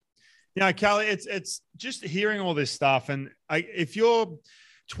 You know, Callie, it's just hearing all this stuff. And if you're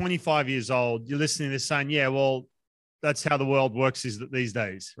 25 years old, you're listening to this saying, yeah, well, that's how the world works these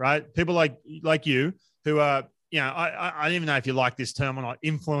days, right? People like you who are, you know, I don't even know if you like this term or not,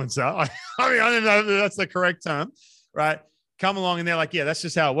 influencer. I mean, I don't know if that's the correct term, right? Come along and they're like, yeah, that's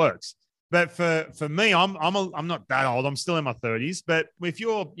just how it works. But for me, I'm not that old. I'm still in my 30s. But if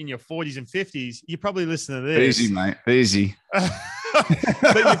you're in your 40s and 50s, you probably listen to this. Easy, mate. Easy.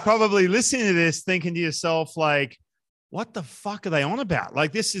 But you're probably listening to this thinking to yourself, like, what the fuck are they on about?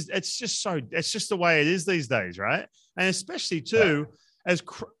 Like, it's just the way it is these days, right? And especially too,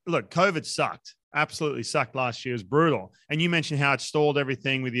 look, COVID sucked. Absolutely sucked last year. It was brutal. And you mentioned how it stalled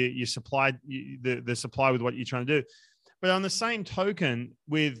everything with your supply, the supply with what you're trying to do. But on the same token,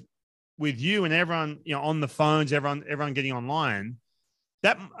 with you and everyone, you know, on the phones, everyone getting online,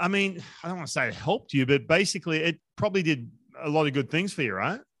 that, I mean, I don't want to say it helped you, but basically it probably did a lot of good things for you,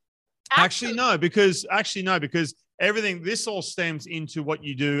 right? Actually, no, because everything, this all stems into what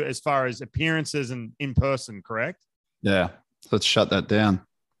you do as far as appearances and in person, correct? Yeah. Let's shut that down.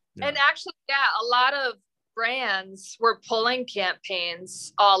 Yeah. And actually, yeah, a lot of brands were pulling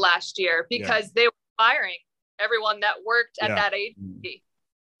campaigns all last year because they were firing everyone that worked at that agency.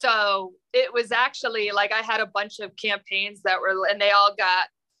 So it was actually like I had a bunch of campaigns that were, and they all got,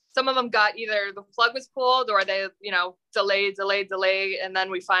 some of them got either the plug was pulled or they, delayed. And then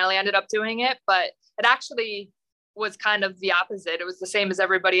we finally ended up doing it. But it actually was kind of the opposite. It was the same as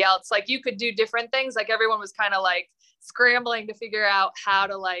everybody else. Like you could do different things. Like everyone was kind of like scrambling to figure out how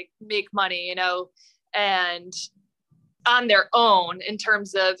to like make money, and on their own in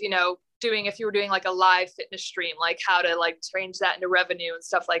terms of, doing, if you were doing like a live fitness stream, like how to like change that into revenue and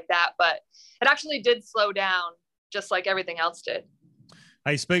stuff like that. But it actually did slow down just like everything else did.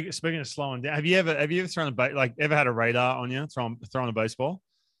 Hey, speaking of slowing down, have you ever thrown ever had a radar on you throwing a baseball?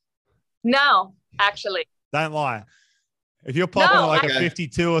 No, actually. Don't lie. If you're popping a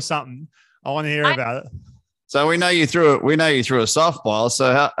 52 or something, I want to hear about it. So we know you threw a softball.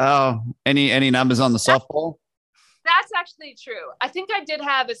 So how any numbers on the softball? That's actually true. I think I did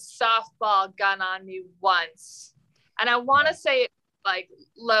have a softball gun on me once, and I want to say like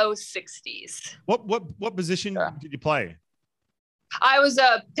low 60s. What position did you play? I was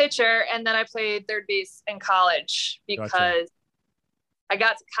a pitcher, and then I played third base in college because I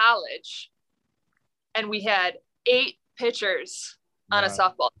got to college, and we had 8 pitchers on a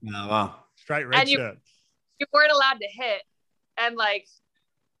softball. Oh, wow. Straight red shirt. You weren't allowed to hit, and like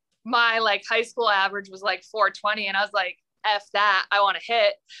my like high school average was like 420, and I was like, F that, I want to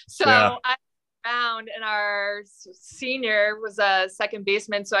hit. So I found, and our senior was a second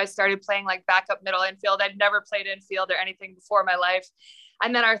baseman, so I started playing like backup middle infield. I'd never played infield or anything before in my life.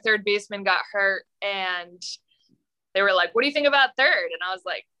 And then our third baseman got hurt, and they were like, what do you think about third? And I was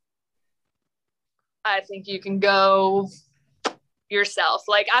like, I think you can go yourself.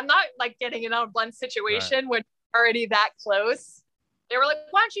 Like, I'm not like getting in a blunt situation when you're already that close. They were like,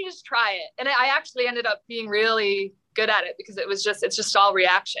 why don't you just try it? And I actually ended up being really good at it because it's just all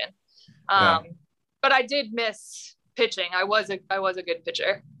reaction. But I did miss pitching. I was a good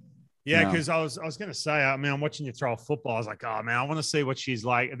pitcher. Yeah, because I was going to say, I mean, I'm watching you throw a football. I was like, oh man, I want to see what she's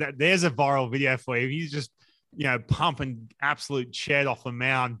like. There's a viral video for you. He's just, pumping absolute chat off the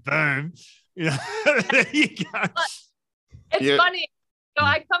mound. Boom. There you go. It's funny. So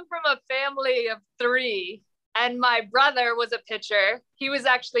I come from a family of 3, and my brother was a pitcher. He was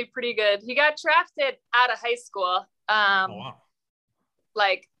actually pretty good. He got drafted out of high school.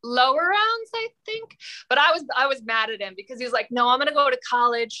 Like lower rounds, I think. But I was mad at him because he was like, no, I'm going to go to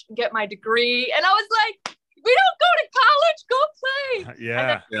college and get my degree. And I was like, we don't go to college, go play.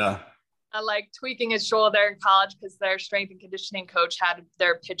 Yeah. Like tweaking his shoulder in college because their strength and conditioning coach had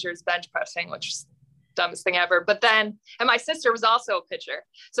their pitchers bench pressing, which is the dumbest thing ever. But then, and my sister was also a pitcher.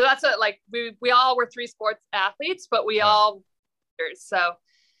 So that's what, like, we all were 3 sports athletes, but we all, so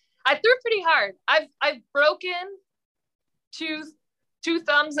I threw pretty hard. I've broken two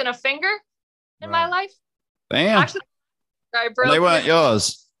thumbs and a finger in my life. Damn. Actually, I broke. And they weren't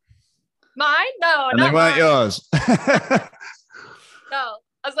yours. Mine? No, and they weren't yours. No.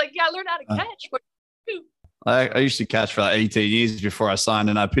 I was like, learn how to catch. What do you do? I used to catch for like 18 years before I signed,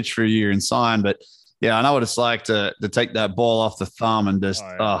 and I pitched for a year and signed. But yeah, I know what it's like to take that ball off the thumb and just,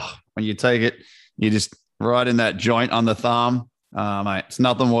 when you take it, you just right in that joint on the thumb. Mate, it's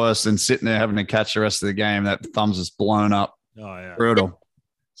nothing worse than sitting there having to catch the rest of the game. That thumb's just blown up. Oh, yeah. Brutal.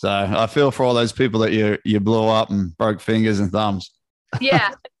 So I feel for all those people that you blew up and broke fingers and thumbs.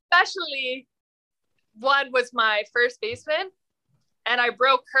 Yeah, especially one was my first baseman. And I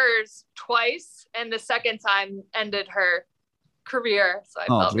broke hers twice, and the second time ended her career. So I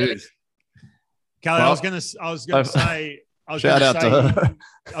felt really. Callie, well, I was gonna say, shout out to her.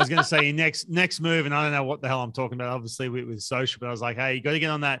 I was gonna say next move, and I don't know what the hell I'm talking about. Obviously, with social, but I was like, hey, you got to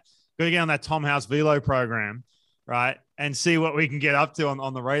get on that Tom House Velo program, right, and see what we can get up to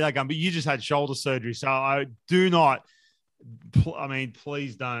on the radar gun. But you just had shoulder surgery, so I do not. I mean,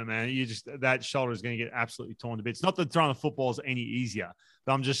 please don't, man. That shoulder is going to get absolutely torn to bits. Not that throwing the football is any easier,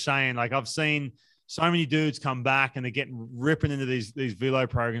 but I'm just saying, like, I've seen so many dudes come back and they're getting ripping into these velo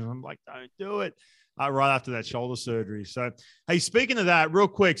programs. I'm like, don't do it right after that shoulder surgery. So, hey, speaking of that, real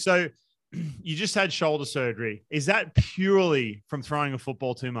quick. So you just had shoulder surgery. Is that purely from throwing a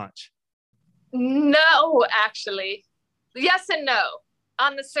football too much? No, actually. Yes and no.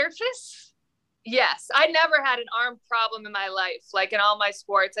 On the surface, yes. I never had an arm problem in my life, like in all my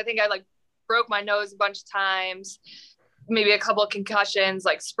sports. I think I like broke my nose a bunch of times, maybe a couple of concussions,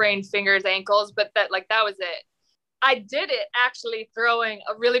 like sprained fingers, ankles, but that was it. I did it actually throwing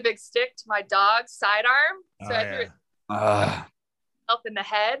a really big stick to my dog's sidearm. So I threw it up in the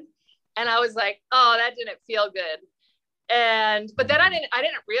head, and I was like, oh, that didn't feel good. But then I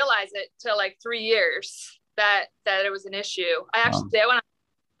didn't realize it till like 3 years. that it was an issue. I went on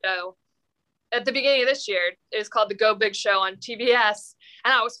a show at the beginning of this year. It was called the Go Big Show on TBS,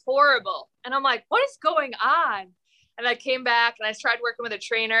 and I was horrible. And I'm like, what is going on? And I came back and I started working with a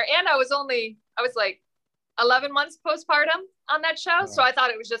trainer, and I was like 11 months postpartum on that show. So I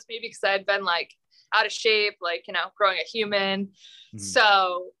thought it was just me because I had been like out of shape, like, growing a human.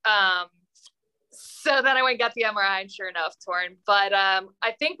 So then I went and got the MRI, and sure enough, torn. But I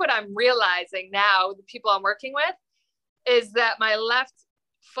think what I'm realizing now, the people I'm working with, is that my left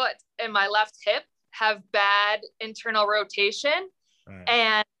foot and my left hip have bad internal rotation. Right.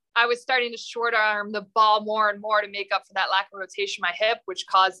 And I was starting to short arm the ball more and more to make up for that lack of rotation in my hip, which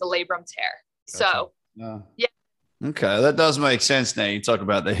caused the labrum tear. Gotcha. So, yeah. Okay, that does make sense now. You talk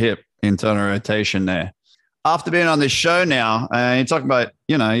about the hip internal rotation there. After being on this show now, you talk about,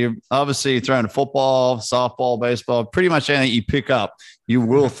 you're obviously throwing football, softball, baseball, pretty much anything you pick up, you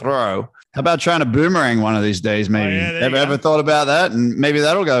will throw. How about trying to boomerang one of these days, maybe? Ever thought about that? And maybe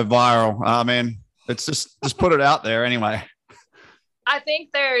that'll go viral. I mean, it's just put it out there anyway. I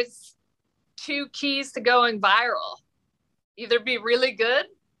think there's 2 keys to going viral. Either be really good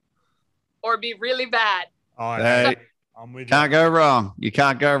or be really bad. Oh, hey, I'm with you. Can't go wrong. You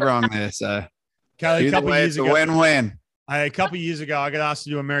can't go wrong there. So, Callie, a couple of years ago, win-win. A couple of yeyears ago, I got asked to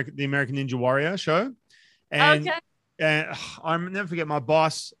do the American Ninja Warrior show, and I'll never forget my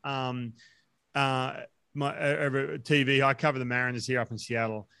boss. Over TV, I cover the Mariners here up in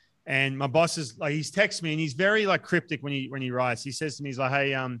Seattle, and my boss is like, he's texting me, and he's very like cryptic when he writes. He says to me, he's like,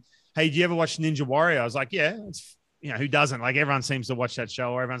 hey, do you ever watch Ninja Warrior? I was like, yeah, it's who doesn't? Like, everyone seems to watch that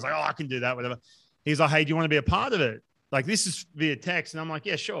show, or everyone's like, oh, I can do that, whatever. He's like, hey, do you want to be a part of it? Like, this is via text. And I'm like,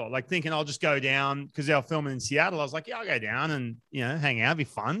 yeah, sure. Like, thinking I'll just go down because they were filming in Seattle. I was like, yeah, I'll go down and, hang out, be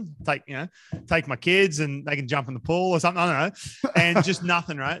fun. Take my kids and they can jump in the pool or something. I don't know. And just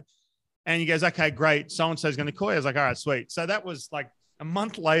nothing, right? And he goes, okay, great. So-and-so's going to call you. I was like, all right, sweet. So that was like a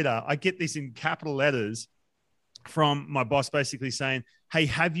month later, I get this in capital letters from my boss basically saying, hey,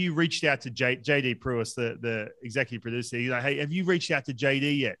 have you reached out to JD Pruis, the executive producer? He's like, hey, have you reached out to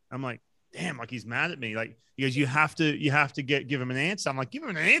JD yet? I'm like, damn, like he's mad at me. Like, he goes, you have to give him an answer. I'm like, give him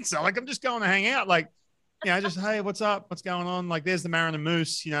an answer. Like, I'm just going to hang out. Like, just, hey, what's up? What's going on? Like, there's the Mariner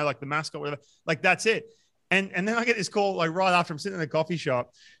Moose, like the mascot, whatever. Like, that's it. And then I get this call, like right after I'm sitting in the coffee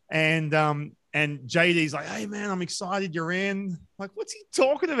shop, and JD's like, hey man, I'm excited you're in. I'm like, what's he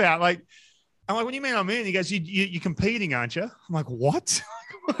talking about? Like, I'm like, what do you mean I'm in? He goes, you're competing, aren't you? I'm like, what?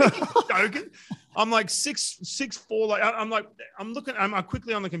 Joking? I'm like 6'4". Like, I'm looking, I'm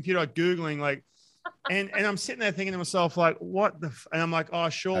quickly on the computer, like Googling, like, and I'm sitting there thinking to myself, like, what the, and I'm like, oh,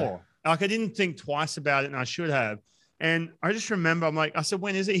 sure. Like, I didn't think twice about it, and I should have. And I just remember, I'm like, I said,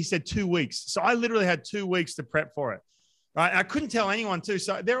 when is it? He said 2 weeks. So I literally had 2 weeks to prep for it. Right. And I couldn't tell anyone too.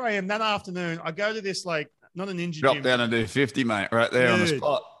 So there I am that afternoon. I go to this, like, not a ninja Drop gym. down and do 50, mate, right there. Dude, on the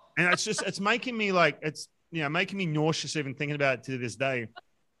spot. And it's making me like, it's, making me nauseous even thinking about it to this day.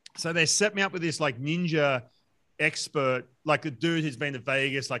 So they set me up with this like ninja expert, like a dude who's been to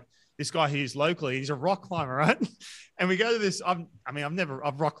Vegas, like this guy who's locally, he's a rock climber, right? And we go to this, I've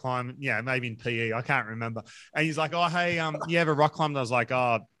rock climbed, maybe in PE, I can't remember. And he's like, oh, hey, you ever rock climbed? I was like,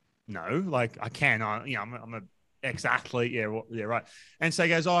 oh, no, like I can, I'm a ex-athlete. Yeah, right. And so he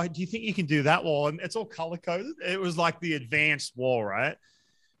goes, oh, do you think you can do that wall? And it's all color-coded. It was like the advanced wall, right?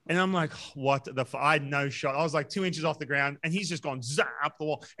 And I'm like, what the I had no shot. I was like 2 inches off the ground, and he's just gone zap up the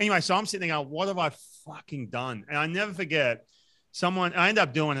wall. Anyway, so I'm sitting there going, what have I fucking done? And I never forget, I ended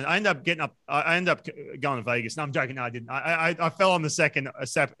up doing it. I ended up going to Vegas. No, I'm joking. No, I didn't. I fell on the second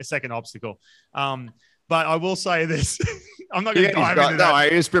obstacle. But I will say this. I'm not going to dive into that. No,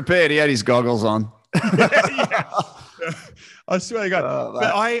 he was prepared. He had his goggles on. yeah. I swear to God.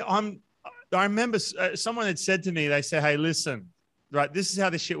 But I remember someone had said to me, they said, hey, listen, right, this is how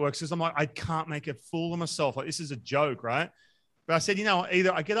this shit works. Because I'm like, I can't make a fool of myself. Like, this is a joke, right? But I said,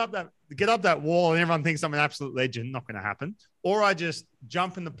 either I get up that wall and everyone thinks I'm an absolute legend, not going to happen, or I just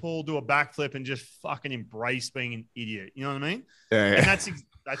jump in the pool, do a backflip, and just fucking embrace being an idiot. You know what I mean? Yeah. And that's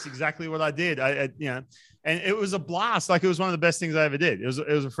exactly what I did. And it was a blast. Like, it was one of the best things I ever did. It was a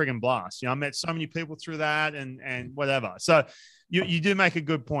friggin' blast. I met so many people through that and whatever. So you do make a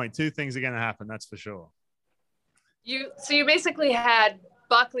good point. 2 things are going to happen. That's for sure. So you basically had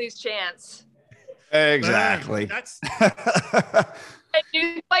Buckley's chance. Exactly. That's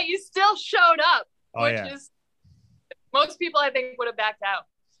but you still showed up, which is most people I think would have backed out.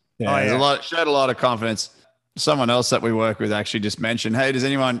 Yeah, showed a lot of confidence. Someone else that we work with actually just mentioned, hey, does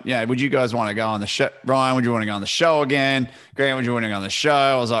anyone, would you guys want to go on the show? Ryan, would you want to go on the show again? Graham, would you want to go on the show?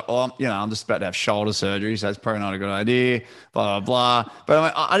 I was like, well, I'm just about to have shoulder surgery, so that's probably not a good idea, blah, blah, blah.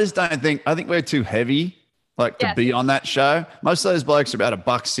 But I just don't think, I think we're too heavy. like to be on that show. Most of those blokes are about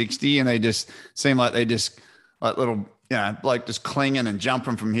 $1.60, and they just seem like they just like little, like just clinging and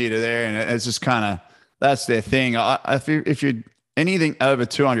jumping from here to there, and it's just kind of that's their thing. If you're anything over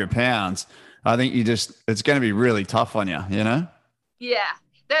 200 pounds, I think it's going to be really tough on you. Yeah,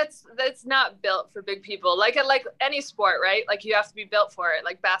 that's not built for big people. Like any sport, right? Like you have to be built for it.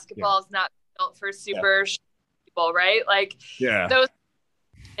 Like basketball is not built for super people, right? Like those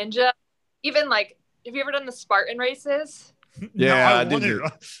ninja, even like, have you ever done the Spartan races? Yeah, I did.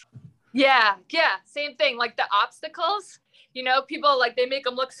 Yeah, same thing. Like the obstacles, people like they make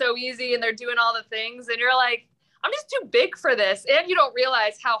them look so easy and they're doing all the things, and you're like, I'm just too big for this. And you don't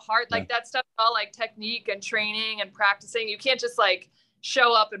realize how hard, like that stuff, all like technique and training and practicing. You can't just like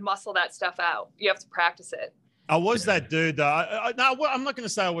show up and muscle that stuff out. You have to practice it. I was that dude. No, I'm not going to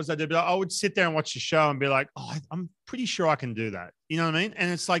say I was that dude, but I would sit there and watch the show and be like, oh, I'm pretty sure I can do that. You know what I mean?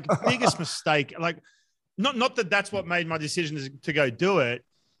 And it's like biggest mistake. Like, not that that's what made my decision to go do it.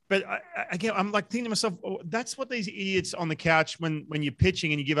 But again, I'm like thinking to myself, that's what these idiots on the couch when you're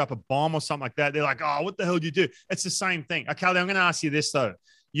pitching and you give up a bomb or something like that, they're like, oh, what the hell do you do? It's the same thing. Okay, I'm going to ask you this, though.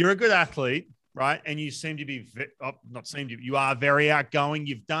 You're a good athlete, right? And you seem to be, you are very outgoing.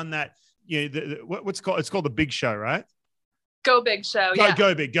 You've done that. What's called? It's called the Big Show, right? Go Big Show.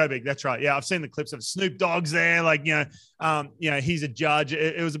 Go big. That's right. Yeah, I've seen the clips of Snoop Dogg's there. Like, he's a judge.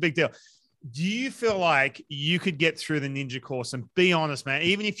 It was a big deal. Do you feel like you could get through the ninja course? And be honest, man,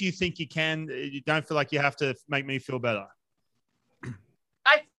 even if you think you can, you don't feel like you have to make me feel better?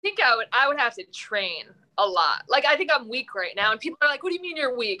 I think I would have to train a lot. Like, I think I'm weak right now. And people are like, what do you mean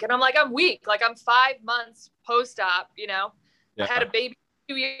you're weak? And I'm like, I'm weak. Like, I'm 5 months post-op, I had a baby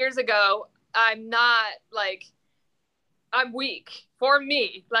 2 years ago. I'm not like, I'm weak for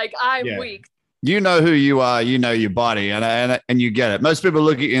me. Like, I'm weak. You know who you are, you know your body, and you get it. Most people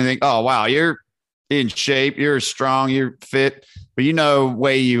look at you and think, oh, wow, you're in shape, you're strong, you're fit, but you know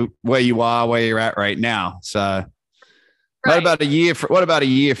where you are, where you're at right now. So what about a year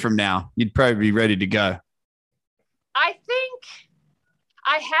from now? You'd probably be ready to go. I think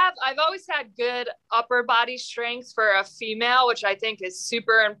I've always had good upper body strength for a female, which I think is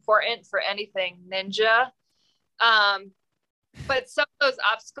super important for anything ninja. But some of those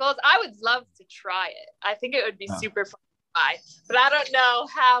obstacles, I would love to try it. I think it would be super fun to try, but I don't know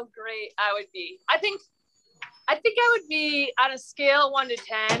how great I would be. I think I would be on a scale 1 to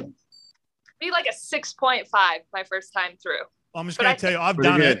 10, be like a 6.5 my first time through. I'm just going to tell you, I've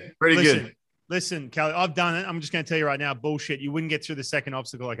done it. Pretty good. Listen, Callie, I've done it. I'm just going to tell you right now, bullshit. You wouldn't get through the second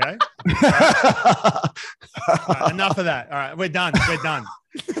obstacle, okay? Right, enough of that. All right, we're done. I'm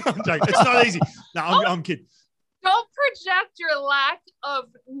joking. It's not easy. No, I'm kidding. Don't project your lack of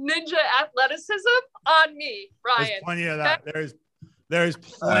ninja athleticism on me, Ryan. There's plenty of that. There is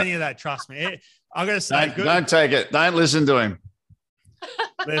plenty of that. Trust me. I'm going to say, don't take it. Don't listen to him.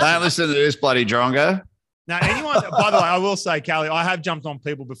 Don't listen to this bloody drongo. Now, anyone, by the way, I will say, Callie, I have jumped on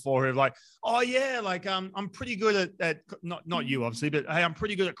people before who are like, oh yeah, like I'm pretty good at not you obviously, but hey, I'm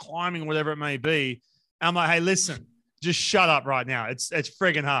pretty good at climbing, whatever it may be. I'm like, hey, listen. Just shut up right now. It's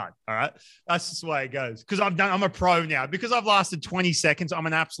friggin' hard. All right. That's just the way it goes. Because I'm a pro now. Because I've lasted 20 seconds, I'm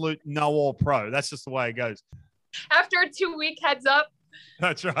an absolute know-all pro. That's just the way it goes. After a 2-week heads up.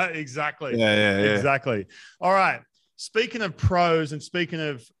 That's right. Exactly. Yeah. Exactly. All right. Speaking of pros and speaking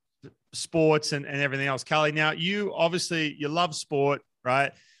of sports and everything else, Callie, now you love sport,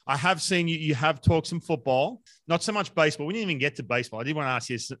 right? I have seen you have talked some football, not so much baseball. We didn't even get to baseball. I did want to ask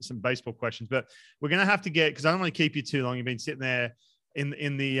you some baseball questions, but we're going to have to get, because I don't want to keep you too long. You've been sitting there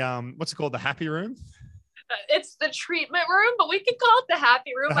in the, what's it called? The happy room? It's the treatment room, but we can call it the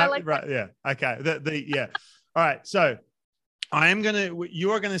happy room. I like right. that. Yeah. Okay. Yeah. All right. So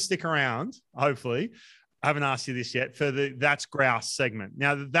you are going to stick around, hopefully. I haven't asked you this yet for the That's Grouse segment.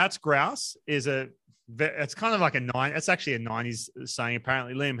 Now, the That's Grouse is it's kind of like it's actually a 90s saying.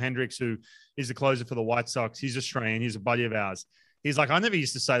 Apparently, Liam Hendricks, who is the closer for the White Sox, he's Australian. He's a buddy of ours. He's like, I never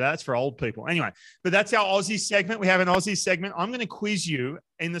used to say that. It's for old people. Anyway, but that's our Aussie segment. We have an Aussie segment. I'm going to quiz you.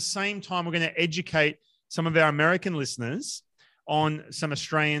 In the same time, we're going to educate some of our American listeners on some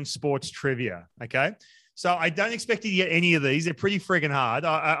Australian sports trivia. Okay. So I don't expect you to get any of these. They're pretty friggin' hard.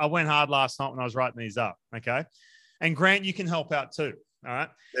 I went hard last night when I was writing these up. Okay. And Grant, you can help out too. All right.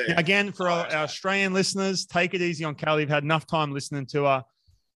 Yeah. Now, again, for our Australian listeners, take it easy on Callie. You've had enough time listening to her.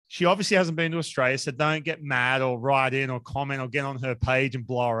 She obviously hasn't been to Australia, so don't get mad or write in or comment or get on her page and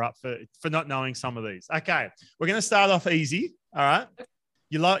blow her up for not knowing some of these. Okay. We're going to start off easy. All right.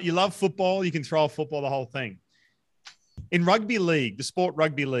 You love football. You can throw a football, the whole thing. In rugby league, the sport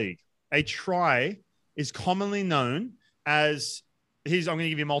rugby league, a try is commonly known as, I'm going to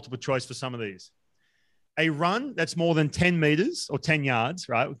give you multiple choice for some of these. A run that's more than 10 meters or 10 yards,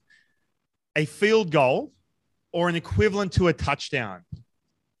 right? A field goal or an equivalent to a touchdown?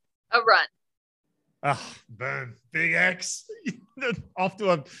 A run. Boom. Big X. off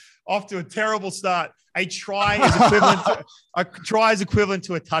to a terrible start. A try is equivalent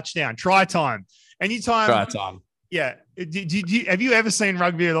to a touchdown. Try time. Anytime. Try time. Yeah. Have you ever seen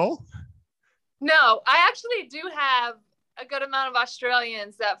rugby at all? No, I actually do have a good amount of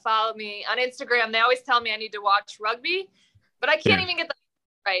Australians that follow me on Instagram. They always tell me I need to watch rugby, but I can't even get the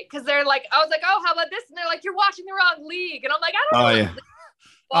right because they're like, I was like, oh, how about this? And they're like, you're watching the wrong league, and I'm like, I don't know. Yeah.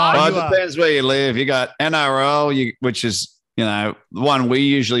 Well, it depends where you live. You got NRL, which is the one we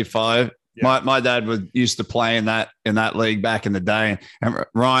usually follow. Yeah. My dad used to play in that league back in the day, and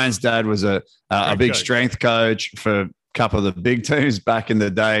Ryan's dad was a big strength coach for couple of the big teams back in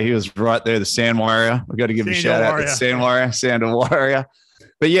the day. He was right there, the Sand Warrior. We've got to give him a shout out to Sand Warrior, Sand Warrior.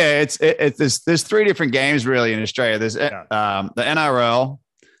 But yeah, there's three different games really in Australia. There's the NRL,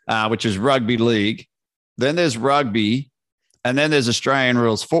 which is rugby league. Then there's rugby, and then there's Australian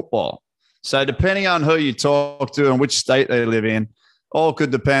rules football. So depending on who you talk to and which state they live in, all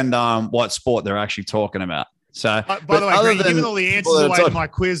could depend on what sport they're actually talking about. So, by the way, Green, you're giving all the answers away to my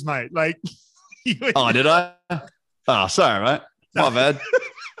quiz, mate. Like, oh, did I? Oh, sorry, mate. My bad.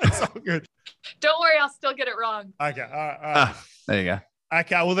 It's all good. Don't worry, I'll still get it wrong. Okay. All right. There you go.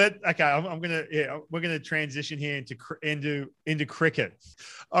 Okay. Well, we're gonna transition here into cricket.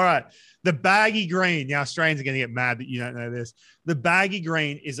 All right. The baggy green. Now, Australians are gonna get mad that you don't know this. The baggy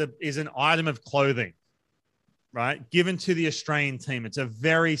green is an item of clothing, right? Given to the Australian team. It's a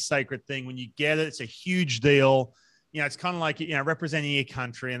very sacred thing. When you get it, it's a huge deal. It's kind of like representing your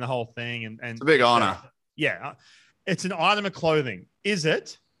country and the whole thing. And it's a big honor. Yeah. It's an item of clothing. Is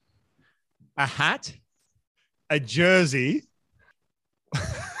it a hat, a jersey?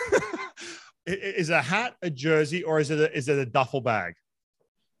 Is a hat a jersey, or is it a duffel bag?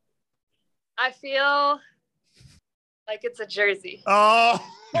 I feel like it's a jersey. Oh,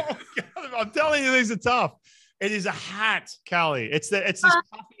 God, I'm telling you, these are tough. It is a hat, Callie. It's this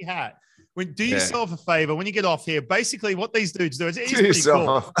puffy hat. Do yourself a favor when you get off here. Basically, what these dudes do, it is pretty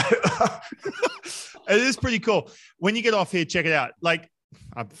cool. It is pretty cool. When you get off here, check it out. Like,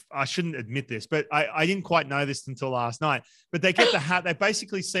 I shouldn't admit this, but I didn't quite know this until last night. But they get the hat. They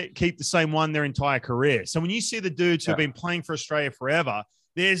basically keep the same one their entire career. So when you see the dudes who have been playing for Australia forever,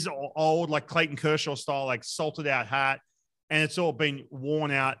 there's old, like Clayton Kershaw style, like salted out hat, and it's all been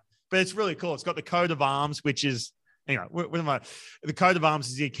worn out. But it's really cool. It's got the coat of arms, which is, the coat of arms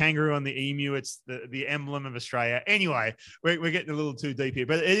is the kangaroo and the emu. It's the emblem of Australia. Anyway, we're getting a little too deep here,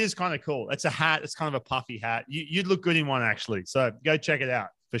 but it is kind of cool. It's a hat. It's kind of a puffy hat. You'd look good in one, actually. So go check it out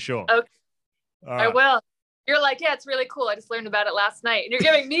for sure. Okay. I will. You're like, yeah, it's really cool. I just learned about it last night. And you're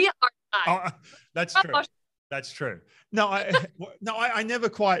giving me a hard time. That's true. That's true. No, I never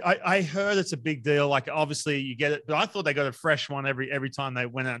quite. I heard it's a big deal. Like, obviously you get it, but I thought they got a fresh one every time they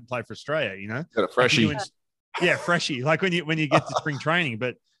went out and played for Australia. Got a freshie. Yeah, freshie. Like when you get to spring training,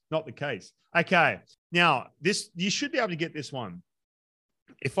 but not the case. Okay, now you should be able to get this one.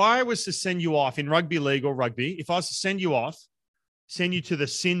 If I was to send you off in rugby league or rugby, if I was to send you to the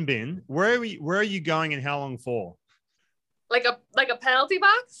sin bin, where are you going and how long for? Like a penalty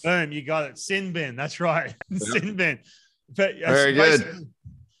box? Boom, you got it. Sin bin. That's right. Sin bin. But, very good.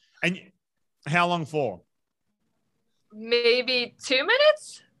 And how long for? Maybe 2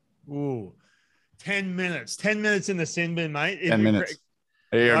 minutes? Ooh, 10 minutes. 10 minutes in the sin bin, mate. 10 minutes.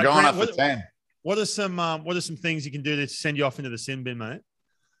 You're going up for 10. What are some things you can do to send you off into the sin bin, mate?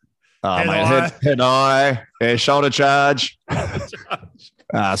 Head eye, shoulder charge,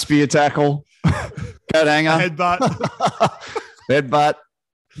 spear tackle, coat hanger, headbutt,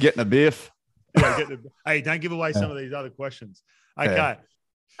 getting a biff. Yeah, hey, don't give away some of these other questions. Okay. Yeah.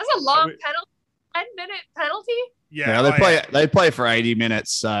 That's a long penalty. 10-minute penalty? Yeah, they play for 80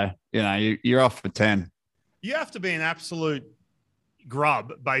 minutes, so you're off for 10. You have to be an absolute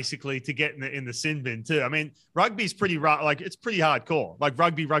grub basically to get in the sin bin too. I mean, rugby's pretty it's pretty hardcore. Like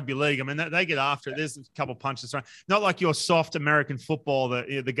rugby league. I mean, they get after it. There's a couple punches thrown. Not like your soft American football,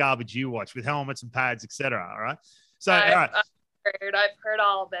 the garbage you watch with helmets and pads, etc. All right. So I've heard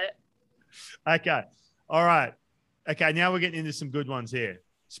all of it. Okay. All right. Okay. Now we're getting into some good ones here.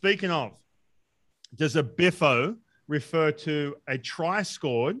 Speaking of, does a biffo refer to a try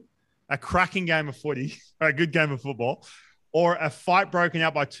scored, a cracking game of footy, or a good game of football, or a fight broken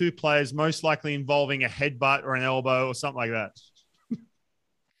out by two players, most likely involving a headbutt or an elbow or something like that?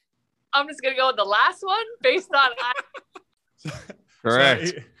 I'm just going to go with the last one based on...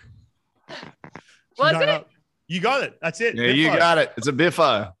 Correct. Was it? You got it. That's it. Yeah, biffo. you got it. It's a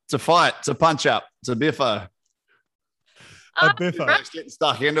biffo. It's a fight. It's a punch up. It's a biffo. A biffo. They're getting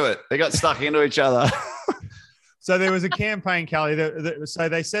stuck into it. They got stuck into each other. So there was a campaign, Callie. So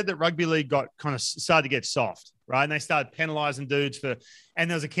they said that rugby league got kind of started to get soft, right? And they started penalising dudes and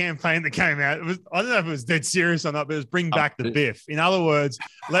there was a campaign that came out. I don't know if it was dead serious or not, but it was bring back the biff. In other words,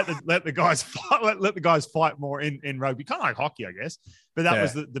 let the guys fight, let the guys fight more in rugby, kind of like hockey, I guess. But that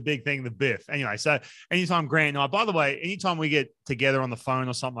was the big thing, the biff. Anyway, so anytime Grant and I, by the way, anytime we get together on the phone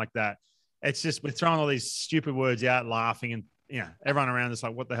or something like that, it's just we're throwing all these stupid words out, laughing, and everyone around us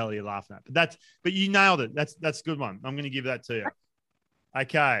like, what the hell are you laughing at? But you nailed it. That's a good one. I'm going to give that to you.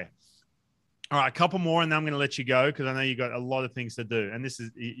 Okay. All right, a couple more, and then I'm going to let you go because I know you got a lot of things to do. And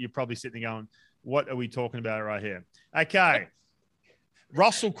you're probably sitting there going, what are we talking about right here? Okay.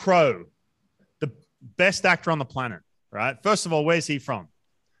 Russell Crowe, the best actor on the planet, right? First of all, where's he from?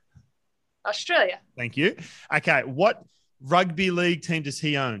 Australia. Thank you. Okay, what rugby league team does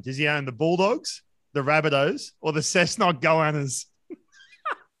he own? Does he own the Bulldogs, the Rabbitohs, or the Cessnock Goannas?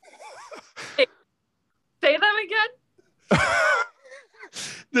 Say them again.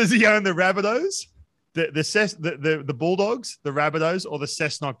 Does he own the Rabbitohs, the Bulldogs, the Rabbitohs, or the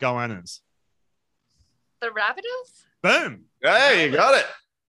Cessnock Goannas? The Rabbitohs? Boom. Hey, you got it.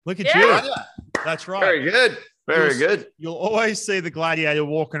 Look at you. That's right. Very good. Very good. You'll always see the gladiator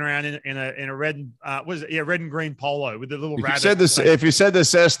walking around in a red red and green polo with the little rabbit. If you said the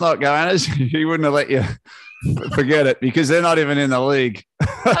Cessnock Goannas, he wouldn't have let you forget it because they're not even in the league.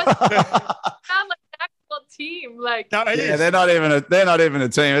 Team like no, they're not even a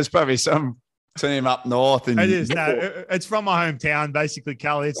team. It's probably some team up north. It is. No, it's from my hometown, basically,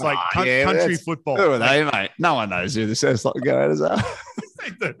 Callie. It's like country football. Who are they, mate? No one knows who the Cessnock Goannas are.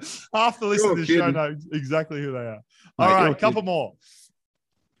 Half the listeners to the show know exactly who they are. All right, a couple more.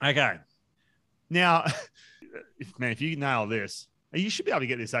 Okay. Now, if you nail this, you should be able to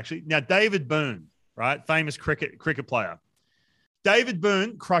get this actually. Now, David Boone, right? Famous cricket player. David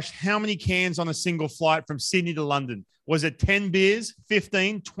Boone crushed how many cans on a single flight from Sydney to London? Was it 10 beers,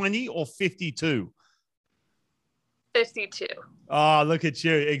 15, 20, or 52? 52. Oh, look at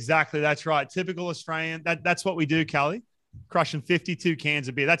you. Exactly. That's right. Typical Australian. That's what we do, Callie. Crushing 52 cans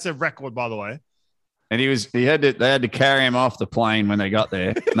of beer. That's a record, by the way. And they had to carry him off the plane when they got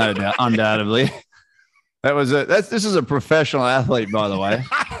there. No doubt, undoubtedly. This is a professional athlete, by the way.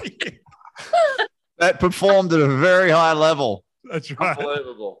 That performed at a very high level. That's right.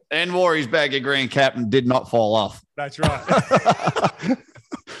 Unbelievable. And wore his baggy green cap and did not fall off. That's right. That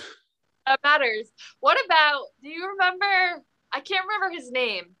matters. What about, do you remember, I can't remember his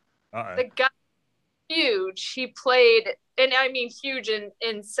name. The guy, huge. He played, and I mean huge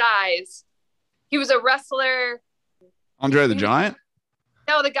in size. He was a wrestler. Andre the Giant?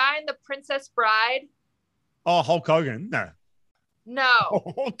 No, the guy in The Princess Bride. Oh, Hulk Hogan? No.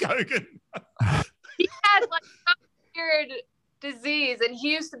 Hulk Hogan. He had like some weird disease, and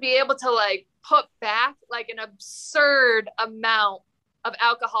he used to be able to like put back like an absurd amount of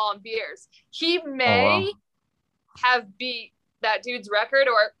alcohol and beers. He may have beat that dude's record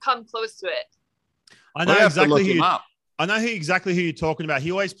or come close to it. I know exactly who you're talking about.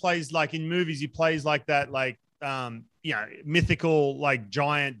 He always plays like in movies. He plays like that, like mythical like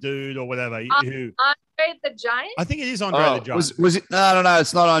giant dude or whatever. Andre the Giant. I think it is Andre the Giant. Was it? No,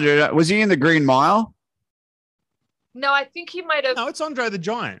 it's not Andre. Was he in the Green Mile? No, I think he might have. No, it's Andre the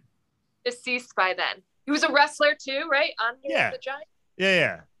Giant. Deceased by then. He was a wrestler too, right? Andre the Giant.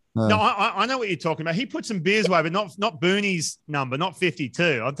 Yeah. No, I know what you're talking about. He put some beers away, but not Booney's number, not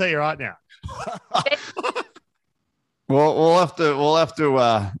 52. I'll tell you right now. Well, we'll have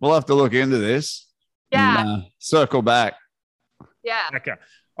to look into this. Yeah. And, circle back. Yeah. Okay.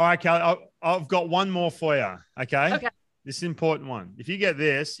 All right, Callie. I've got one more for you. Okay. Okay. This is an important one. If you get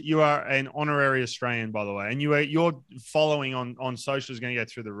this, you are an honorary Australian, by the way, and your following on social is going to go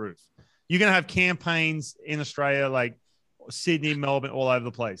through the roof. You're going to have campaigns in Australia, like Sydney, Melbourne, all over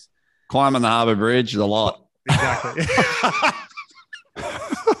the place. Climbing the Harbour Bridge, the lot. Exactly.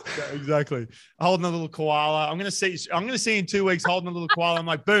 Exactly. Holding a little koala. I'm going to see in 2 weeks holding a little koala. I'm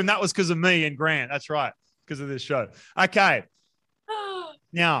like, boom, that was because of me and Grant. That's right, because of this show. Okay.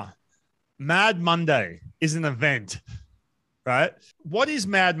 Now, Mad Monday is an event. Right? What is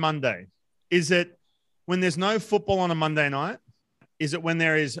Mad Monday? Is it when there's no football on a Monday night? Is it when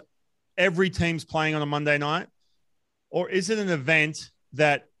there is every team's playing on a Monday night? Or is it an event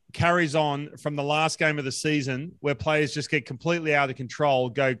that carries on from the last game of the season where players just get completely out of control,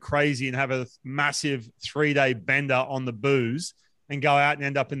 go crazy and have a massive 3-day bender on the booze and go out and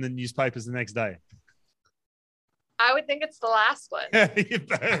end up in the newspapers the next day? I would think it's the last one.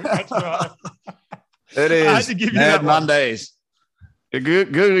 That's right. It is Mad Mondays.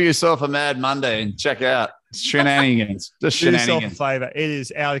 Google yourself a Mad Monday and check out shenanigans. Just Do yourself a shenanigans. favor. It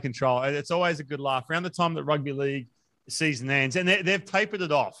is out of control. And it's always a good laugh. Around the time that rugby league season ends, and they've tapered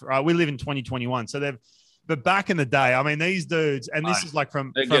it off, right? We live in 2021. So but back in the day, I mean, these dudes, and this is like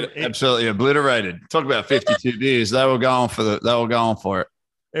They get absolutely obliterated. Talk about 52 beers. They were going for it.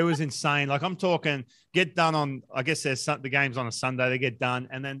 It was insane. Like I'm talking, get done on, I guess the game's on a Sunday, they get done,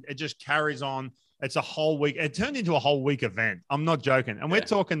 and then it just carries on. It's a whole week. It turned into a whole week event. I'm not joking. And we're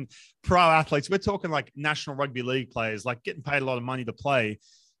talking pro athletes. We're talking like National Rugby League players, like getting paid a lot of money to play.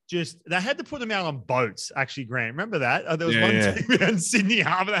 Just, they had to put them out on boats, actually, Grant. Remember that? There was one team in Sydney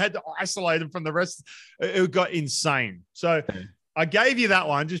Harbour. They had to isolate them from the rest. It got insane. So I gave you that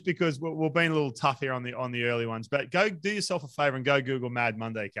one just because we're being a little tough here on the early ones. But go do yourself a favor and go Google Mad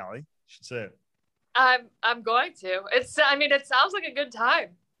Monday, Callie. You should see it. I'm going to. It sounds like a good time.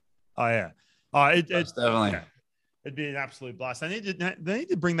 Oh, yeah. Oh, it's definitely. Yeah. It'd be an absolute blast. They need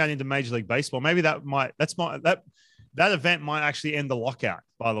to bring that into Major League Baseball. Maybe that event might actually end the lockout,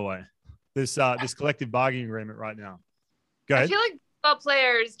 by the way. This collective bargaining agreement right now. Go ahead. I feel like baseball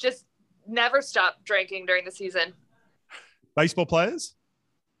players just never stop drinking during the season. Baseball players?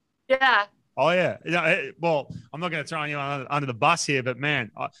 Yeah. Oh, yeah. Well, I'm not going to throw anyone under the bus here, but,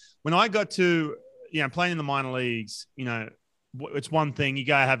 man, when I got to, playing in the minor leagues, it's one thing. You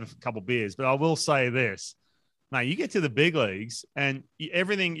go have a couple beers. But I will say this. Now, you get to the big leagues and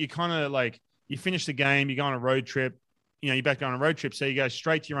everything, you kind of like, you finish the game, you go on a road trip, you're back on a road trip. So you go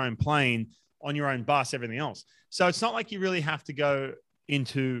straight to your own plane, on your own bus, everything else. So it's not like you really have to go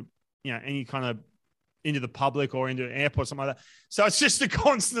into, any kind of into the public or into an airport, something like that. So it's just a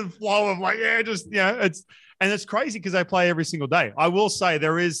constant flow of like, it's crazy because they play every single day. I will say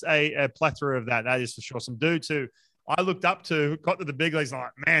there is a plethora of that. That is for sure. Some dudes who I looked up to, got to the big leagues, and I'm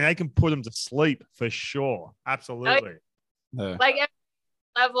like, man, they can put them to sleep for sure. Absolutely. Like every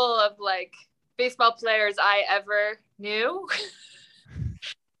level of like baseball players I ever knew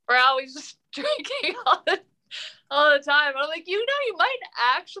were always just drinking all the time. I'm like, you might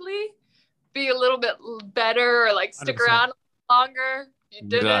actually be a little bit better or like stick 100%. Around longer. You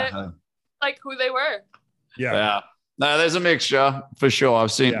did it like who they were. Yeah. No, there's a mixture for sure.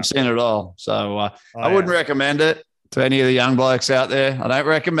 I've seen it all. So I wouldn't recommend it to any of the young blokes out there. I don't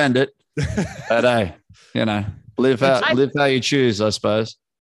recommend it. But hey, live how you choose, I suppose.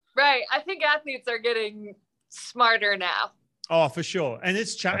 Right. I think athletes are getting smarter now. Oh, for sure. And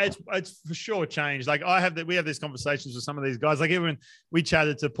it's for sure changed. Like we have these conversations with some of these guys. Like even we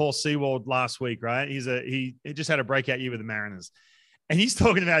chatted to Paul Sewald last week, right? He just had a breakout year with the Mariners. And he's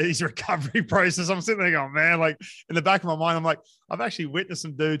talking about his recovery process. I'm sitting there going, man, like in the back of my mind, I'm like, I've actually witnessed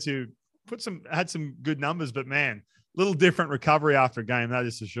some dudes who had some good numbers, but man, little different recovery after a game. That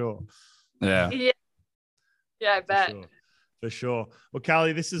is for sure. Yeah, I bet. For sure. Well,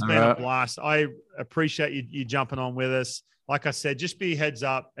 Callie, this has been a blast. I appreciate you jumping on with us. Like I said, just be heads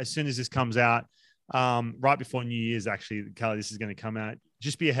up as soon as this comes out, right before New Year's, actually, Callie, this is going to come out.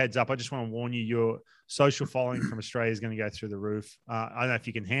 Just be a heads up. I just want to warn you, your social following from Australia is going to go through the roof. I don't know if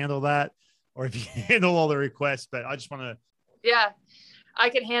you can handle that or if you can handle all the requests, but I just want to. Yeah, I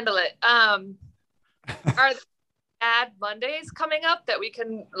can handle it. Are there Mad Mondays coming up that we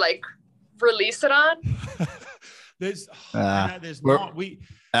can like release it on? There's not. We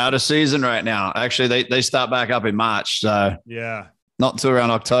out of season right now. Actually, they start back up in March. So yeah, not till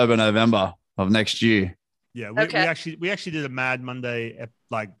around October, November of next year. Yeah, we actually did a Mad Monday,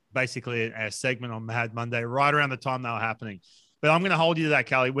 like basically a segment on Mad Monday right around the time they were happening. But I'm going to hold you to that,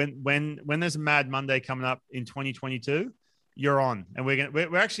 Callie. When there's a Mad Monday coming up in 2022, you're on, and we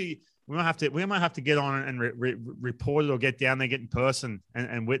might have to get on and report it or get down there, get in person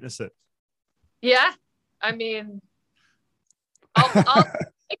and witness it. Yeah, I mean, I'll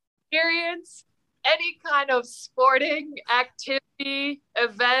experience any kind of sporting activity,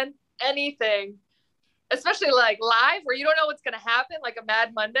 event, anything. Especially like live where you don't know what's going to happen, like a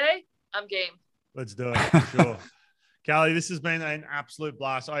Mad Monday. I'm game. Let's do it. For sure. Callie, this has been an absolute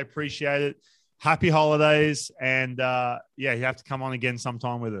blast. I appreciate it. Happy holidays. And you have to come on again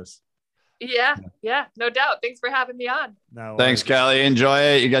sometime with us. Yeah, no doubt. Thanks for having me on. No Thanks, Callie. Enjoy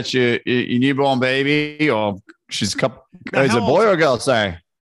it. You got your newborn baby, or she's a couple. Is it a boy or a girl? Sorry.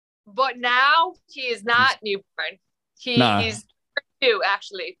 But now he is not newborn. He's 2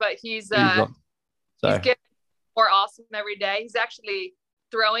 actually, but he's getting more awesome every day. He's actually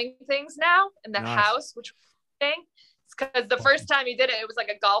throwing things now in the house, which thing. It's because the first time he did it, it was like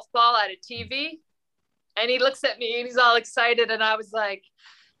a golf ball at a TV. And he looks at me and he's all excited. And I was like,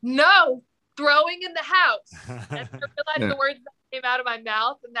 no, throwing in the house. And I realized the words came out of my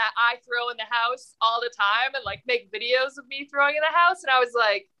mouth and that I throw in the house all the time and like make videos of me throwing in the house. And I was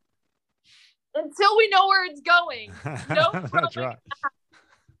like, until we know where it's going, no That's right.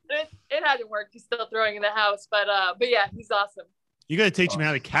 It hasn't worked. He's still throwing in the house, but yeah, he's awesome. You got to teach him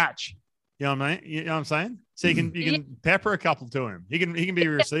how to catch. You know what I mean? You know what I'm saying? So you can pepper a couple to him. He can be a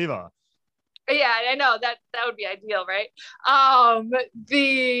receiver. Yeah, I know that would be ideal, right?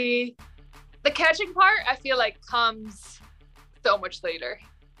 The catching part, I feel like comes so much later.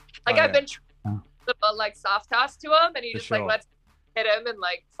 Like I've been like soft toss to him, and he just like lets hit him and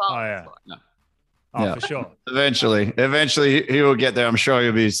like fall. Oh yeah. Oh, for sure. Eventually he will get there. I'm sure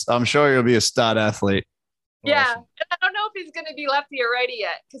he'll be a stud athlete. Yeah. Awesome. And I don't know if he's gonna be lefty or righty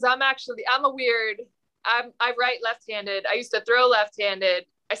yet, because I'm right left-handed. I used to throw left-handed.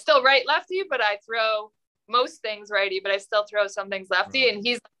 I still right lefty, but I throw most things righty, but I still throw some things lefty. Right. And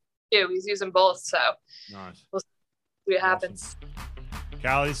he's using both. So nice. We'll see what happens.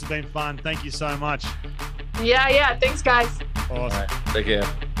 Callie, this has been fun. Thank you so much. Yeah. Thanks, guys. Awesome. All right. Take care.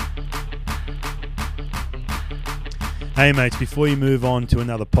 Hey mates, before you move on to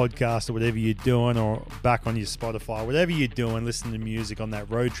another podcast or whatever you're doing, or back on your Spotify, whatever you're doing, listening to music on that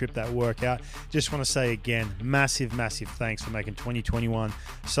road trip, that workout, just want to say again, massive thanks for making 2021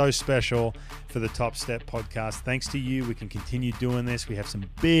 so special for the Top Step podcast. Thanks to you, we can continue doing this. We have some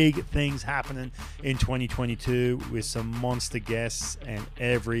big things happening in 2022 with some monster guests and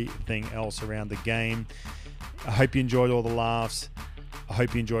everything else around the game. I hope you enjoyed all the laughs. I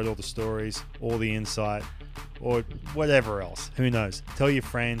hope you enjoyed all the stories, all the insight, or whatever else. Who knows? Tell your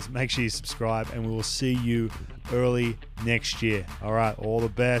friends, make sure you subscribe, and we will see you early next year. All right, all the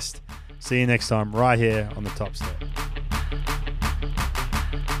best. See you next time right here on the Top Step.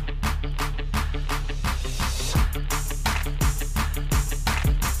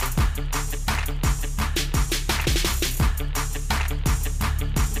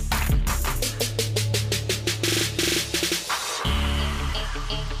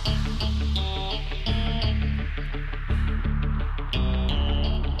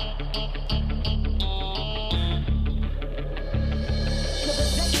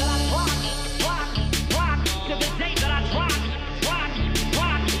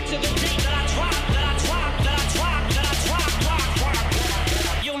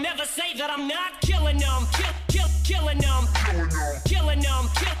 That I'm not killing them, killing them, killing them,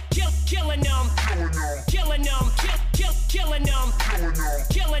 killing them, killing them, killing them,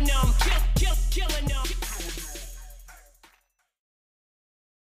 killing them, killing them.